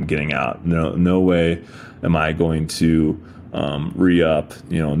contract, I'm getting out. No way am I going to re-up.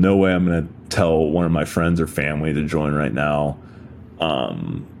 No way I'm going to tell one of my friends or family to join right now.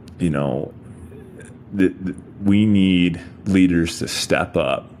 We need leaders to step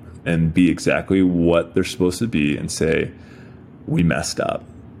up and be exactly what they're supposed to be and say, we messed up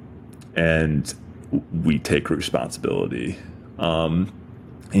and we take responsibility.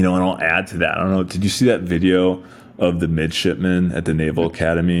 And I'll add to that. I don't know. Did you see that video of the midshipmen at the Naval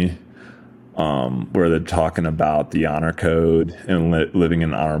Academy, where they're talking about the honor code and living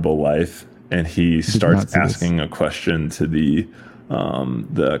an honorable life? And he starts asking a question to the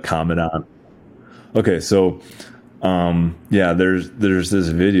commandant. Okay, so there's this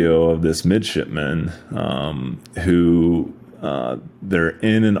video of this midshipman who they're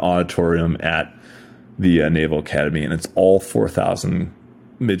in an auditorium at the Naval Academy, and it's all 4,000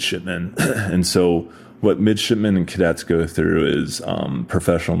 midshipmen. And so what midshipmen and cadets go through is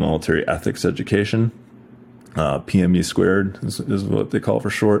professional military ethics education, PME squared is what they call it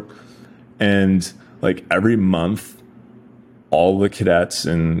for short. And like every month, all the cadets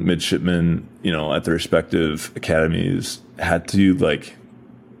and midshipmen, at their respective academies had to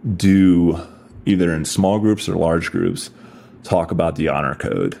do, either in small groups or large groups, talk about the honor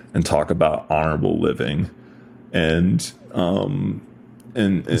code and talk about honorable living and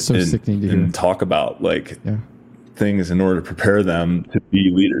it's so sickening to hear. And talk about things in order to prepare them to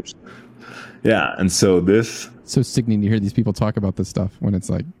be leaders. Yeah. And so so sickening to hear these people talk about this stuff when it's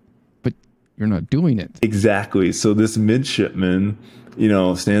like, but you're not doing it. Exactly. So this midshipman,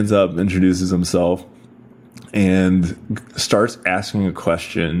 stands up, introduces himself, and starts asking a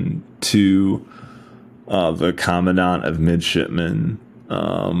question to the commandant of midshipmen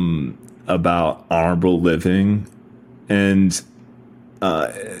about honorable living. And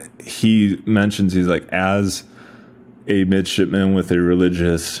he mentions, he's like, as a midshipman with a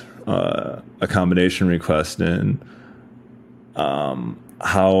religious accommodation request in,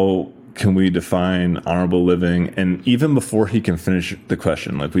 how can we define honorable living? And even before he can finish the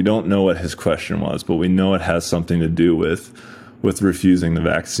question, we don't know what his question was, but we know it has something to do with refusing the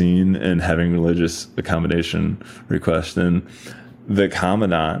vaccine and having religious accommodation request. And the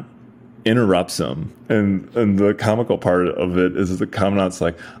commandant interrupts him. And the comical part of it is the commandant's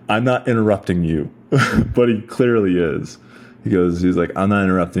like, I'm not interrupting you, but he clearly is. He's like, I'm not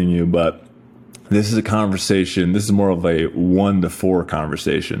interrupting you, but this is a conversation. This is more of a 1 to 4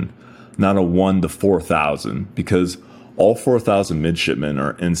 conversation, not a 1 to 4,000, because all 4,000 midshipmen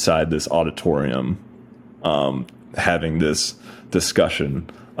are inside this auditorium, having this discussion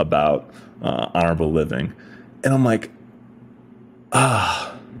about honorable living. And I'm like,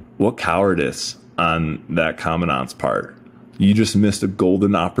 what cowardice on that commandant's part. You just missed a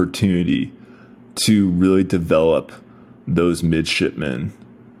golden opportunity to really develop those midshipmen.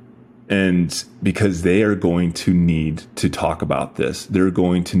 And because they are going to need to talk about this, they're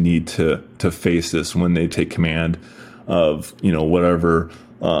going to need to face this when they take command of, whatever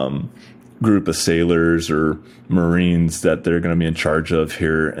group of sailors or Marines that they're going to be in charge of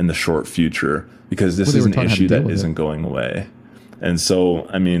here in the short future, because this is an issue that isn't going away. And so,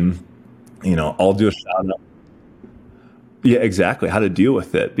 I mean, I'll do a shout out. Yeah, exactly. How to deal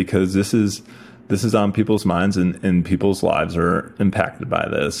with it, because this is on people's minds, and people's lives are impacted by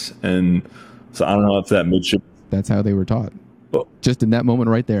this. And so I don't know if that midship. That's how they were taught. Oh. Just in that moment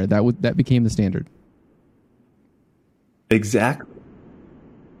right there, that became the standard. Exactly.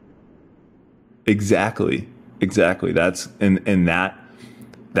 That's and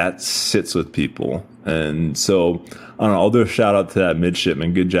that sits with people. And so I don't know, I'll do a shout out to that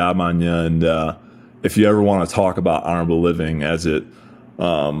midshipman. Good job on you. And if you ever want to talk about honorable living as it,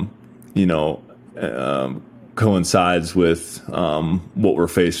 coincides with what we're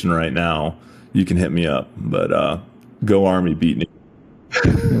facing right now, you can hit me up. But go Army, beat me.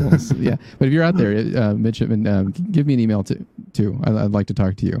 Yeah, but if you're out there, midshipman, give me an email too. I'd like to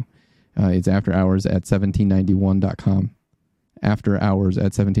talk to you. It's afterhours@1791.com.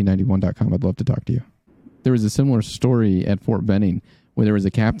 Afterhours@1791.com. I'd love to talk to you. There was a similar story at Fort Benning where there was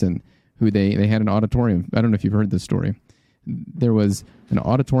a captain who they had an auditorium. I don't know if you've heard this story. There was an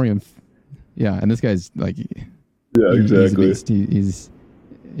auditorium. Yeah, and this guy's like, yeah, exactly.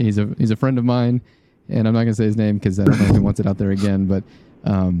 He's a friend of mine, and I'm not gonna say his name because I don't know if he wants it out there again. But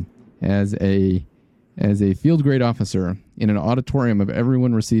as a field grade officer in an auditorium of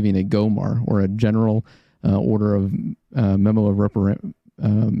everyone receiving a GOMAR, or a General Order of Memorandum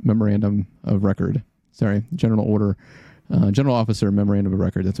of Record. Sorry, General Officer Memorandum of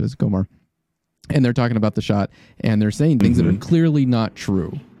Record. That's what it's, GOMAR. And they're talking about the shot, and they're saying things that are clearly not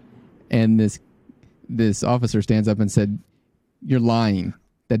true. And this officer stands up and said, "You're lying.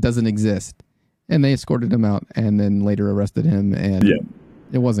 That doesn't exist." And they escorted him out, and then later arrested him, and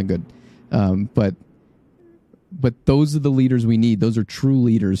it wasn't good. But those are the leaders we need. Those are true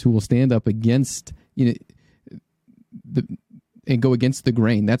leaders who will stand up against, and go against the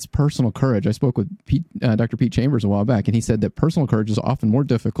grain. That's personal courage. I spoke with Dr. Pete Chambers a while back, and he said that personal courage is often more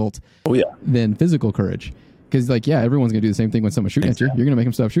difficult than physical courage. Because, everyone's going to do the same thing when someone's shooting at you. You're going to make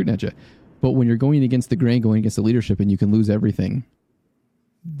them stop shooting at you. But when you're going against the grain, going against the leadership, and you can lose everything,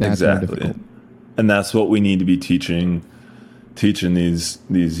 that's more difficult. And that's what we need to be teaching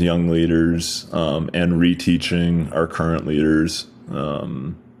these young leaders, and reteaching our current leaders,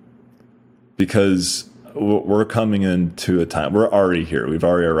 because we're coming into a time, we're already here. We've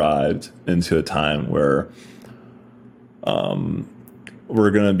already arrived into a time where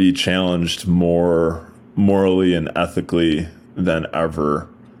we're going to be challenged more morally and ethically than ever.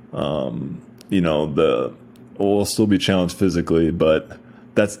 We'll still be challenged physically, but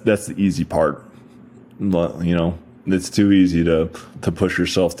that's the easy part. It's too easy to push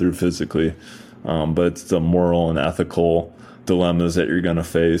yourself through physically, but it's the moral and ethical dilemmas that you're going to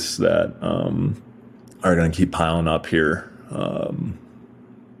face that are going to keep piling up here.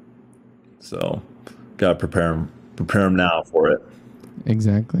 So, got to prepare them now for it.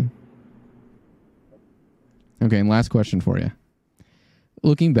 Exactly. Okay, and last question for you.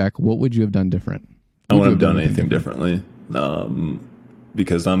 Looking back, what would you have done different? I wouldn't have done anything differently,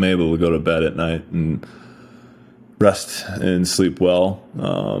 because I'm able to go to bed at night and rest and sleep well.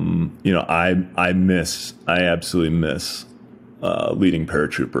 I absolutely miss leading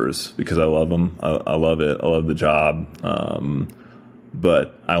paratroopers because I love them. I love it. I love the job.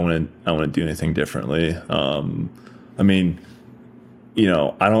 But I wouldn't do anything differently.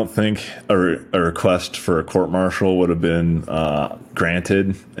 I don't think a request for a court-martial would have been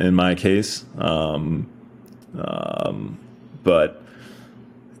granted in my case. But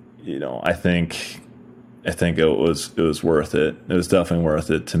I think it was worth it. It was definitely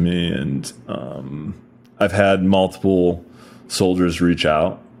worth it to me. And I've had multiple soldiers reach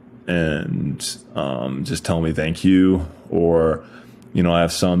out and just tell me thank you, or I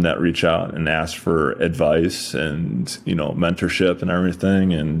have some that reach out and ask for advice and mentorship and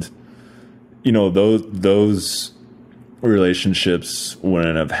everything, and those relationships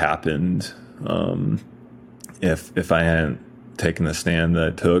wouldn't have happened if I hadn't taken the stand that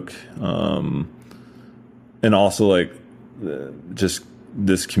I took, and also just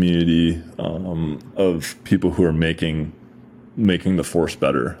this community of people who are making the force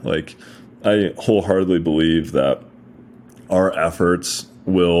better. I wholeheartedly believe that our efforts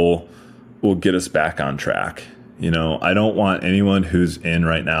will get us back on track. I don't want anyone who's in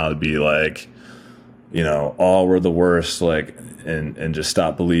right now to be like, oh, we're the worst, and just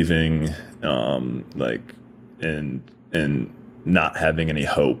stop believing, and not having any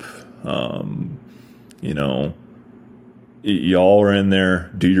hope. Y'all are in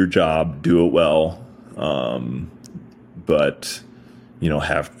there, do your job, do it well, but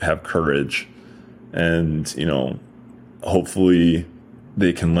have courage, and hopefully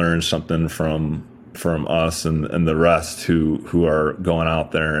they can learn something from us and the rest who are going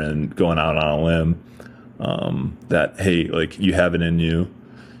out there and going out on a limb, that, hey, you have it in you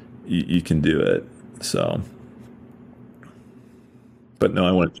can do it. So, but no,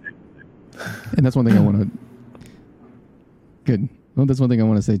 I want to. And that's one thing I want to. Good. Well, that's one thing I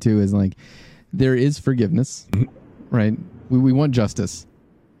want to say too is there is forgiveness, right? We want justice.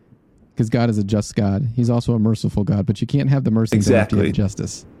 Because God is a just God. He's also a merciful God, but you can't have the mercy without the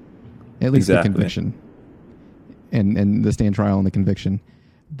justice. At least the conviction. And the stand trial and the conviction.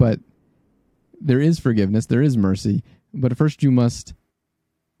 But there is forgiveness, there is mercy, but first you must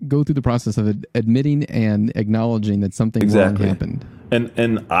go through the process of admitting and acknowledging that something wrong happened.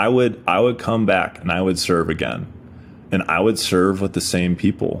 And I would come back and I would serve again, and I would serve with the same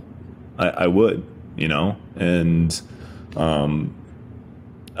people. I would, and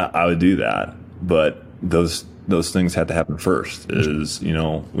I would do that. But those things had to happen first. Is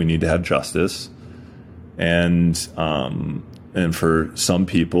we need to have justice, and for some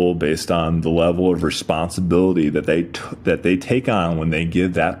people, based on the level of responsibility that they take on when they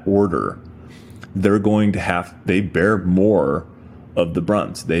give that order, they're going to they bear more of the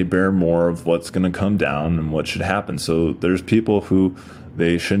brunt. They bear more of what's going to come down and what should happen. So there's people who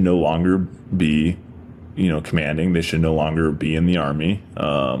they should no longer be, commanding. They should no longer be in the Army.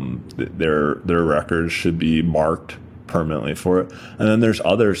 Their records should be marked permanently for it. And then there's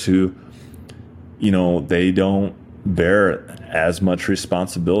others who, they don't bear as much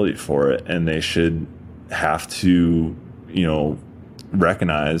responsibility for it, and they should have to,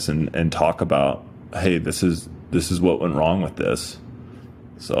 recognize and talk about, hey, this is what went wrong with this.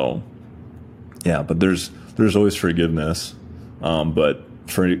 So, yeah, but there's always forgiveness, but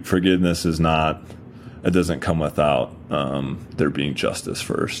forgiveness is not. It doesn't come without there being justice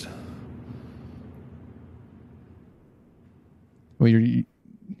first. Well,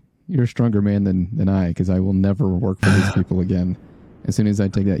 you're a stronger man than I, because I will never work for these people again. As soon as I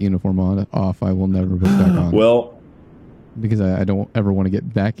take that uniform off, I will never put it back on. Well, because I don't ever want to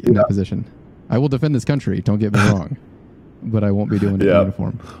get back in that position. I will defend this country, don't get me wrong, but I won't be doing it in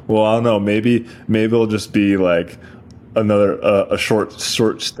uniform. Well, I don't know. Maybe it'll just be like another a short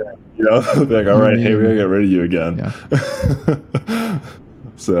step. Like, all right, hey, we gotta get rid of you again. Yeah.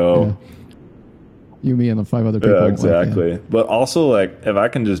 So. Yeah. You, me, and the 5 other people. Yeah, exactly. But also, like, if I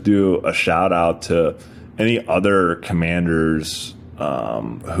can just do a shout out to any other commanders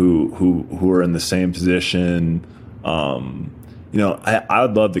who are in the same position, I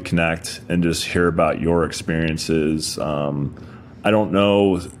would love to connect and just hear about your experiences. I don't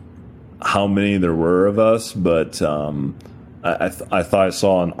know how many there were of us, but I thought I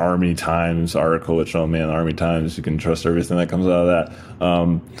saw an Army Times article, which, Army Times, you can trust everything that comes out of that.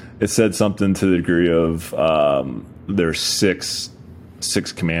 It said something to the degree of there's six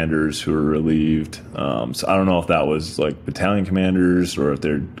commanders who were relieved. So I don't know if that was like battalion commanders or if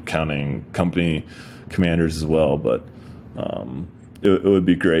they're counting company commanders as well, but it would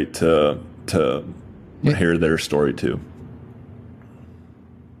be great to hear their story too.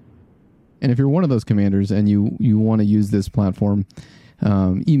 And if you're one of those commanders and you want to use this platform,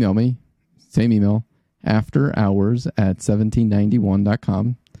 email me, same email,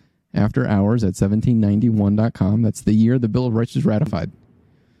 afterhours@1791.com, afterhours@1791.com. That's the year the Bill of Rights was ratified.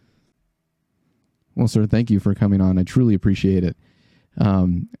 Well, sir, thank you for coming on. I truly appreciate it.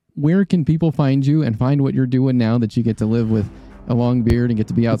 Where can people find you and find what you're doing now that you get to live with a long beard and get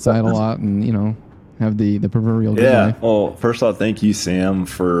to be outside a lot and, have the proverbial good life? Well, first off, thank you, Sam,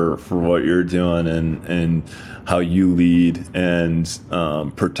 for what you're doing and how you lead and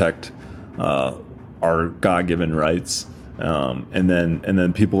protect our God-given rights, and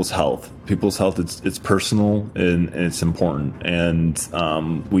then people's health. People's health, it's personal and it's important, and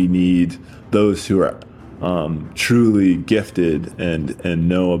we need those who are truly gifted and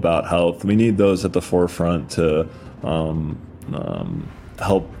know about health. We need those at the forefront to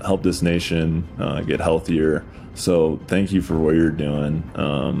help this nation get healthier. So thank you for what you're doing.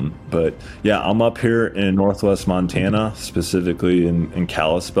 But yeah, I'm up here in Northwest Montana, specifically in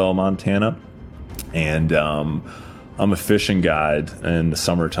Kalispell, Montana. And I'm a fishing guide in the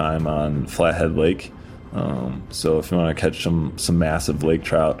summertime on Flathead Lake. So if you want to catch some massive lake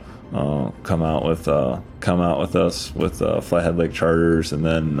trout, come out with us with Flathead Lake charters. And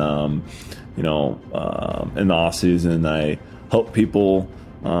then in the off season, I help people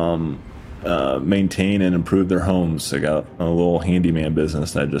maintain and improve their homes. I got a little handyman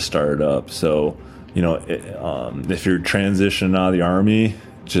business that I just started up. So if you're transitioning out of the Army,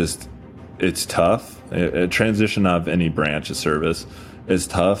 it's tough. A transition out of any branch of service is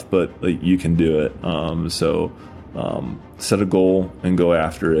tough, but you can do it. So set a goal and go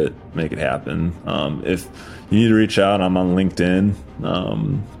after it. Make it happen. If you need to reach out, I'm on LinkedIn.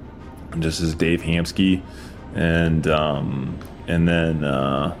 Just as Dave Hamski, and then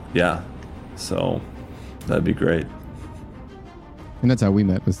so that'd be great. And that's how we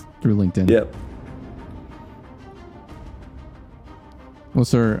met, was through LinkedIn. Yep. Well,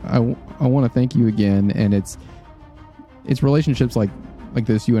 sir, I want to thank you again, and it's relationships like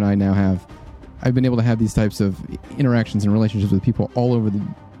this you and I now have. I've been able to have these types of interactions and relationships with people all over the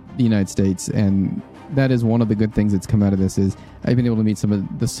United States, and that is one of the good things that's come out of this. Is I've been able to meet some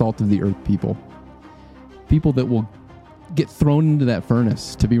of the salt of the earth people that will get thrown into that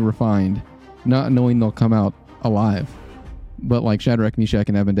furnace to be refined, not knowing they'll come out alive. But like Shadrach, Meshach,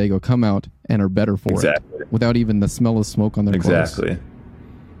 and Abednego come out and are better for it without even the smell of smoke on their clothes.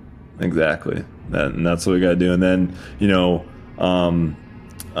 Exactly. And that's what we got to do. And then,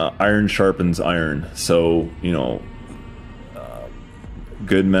 iron sharpens iron. So,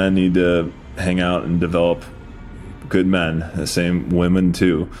 good men need to hang out and develop good men. The same women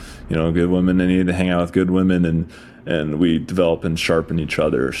too. Good women, they need to hang out with good women, and we develop and sharpen each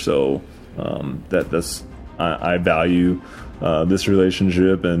other. So I value this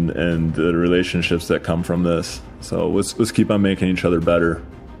relationship and the relationships that come from this. So let's keep on making each other better.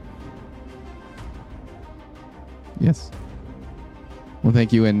 Yes. Well,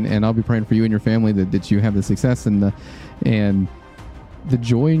 thank you, and I'll be praying for you and your family that you have the success and the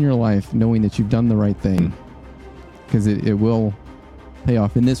joy in your life, knowing that you've done the right thing, because it will pay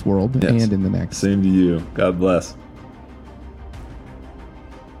off in this world and in the next. Same to you. God bless.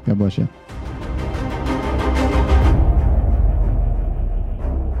 God bless you.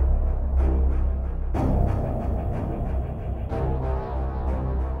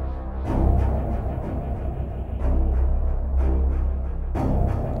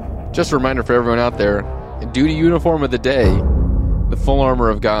 Just a reminder for everyone out there, duty uniform of the day, the full armor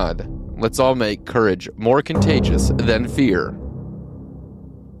of God. Let's all make courage more contagious than fear.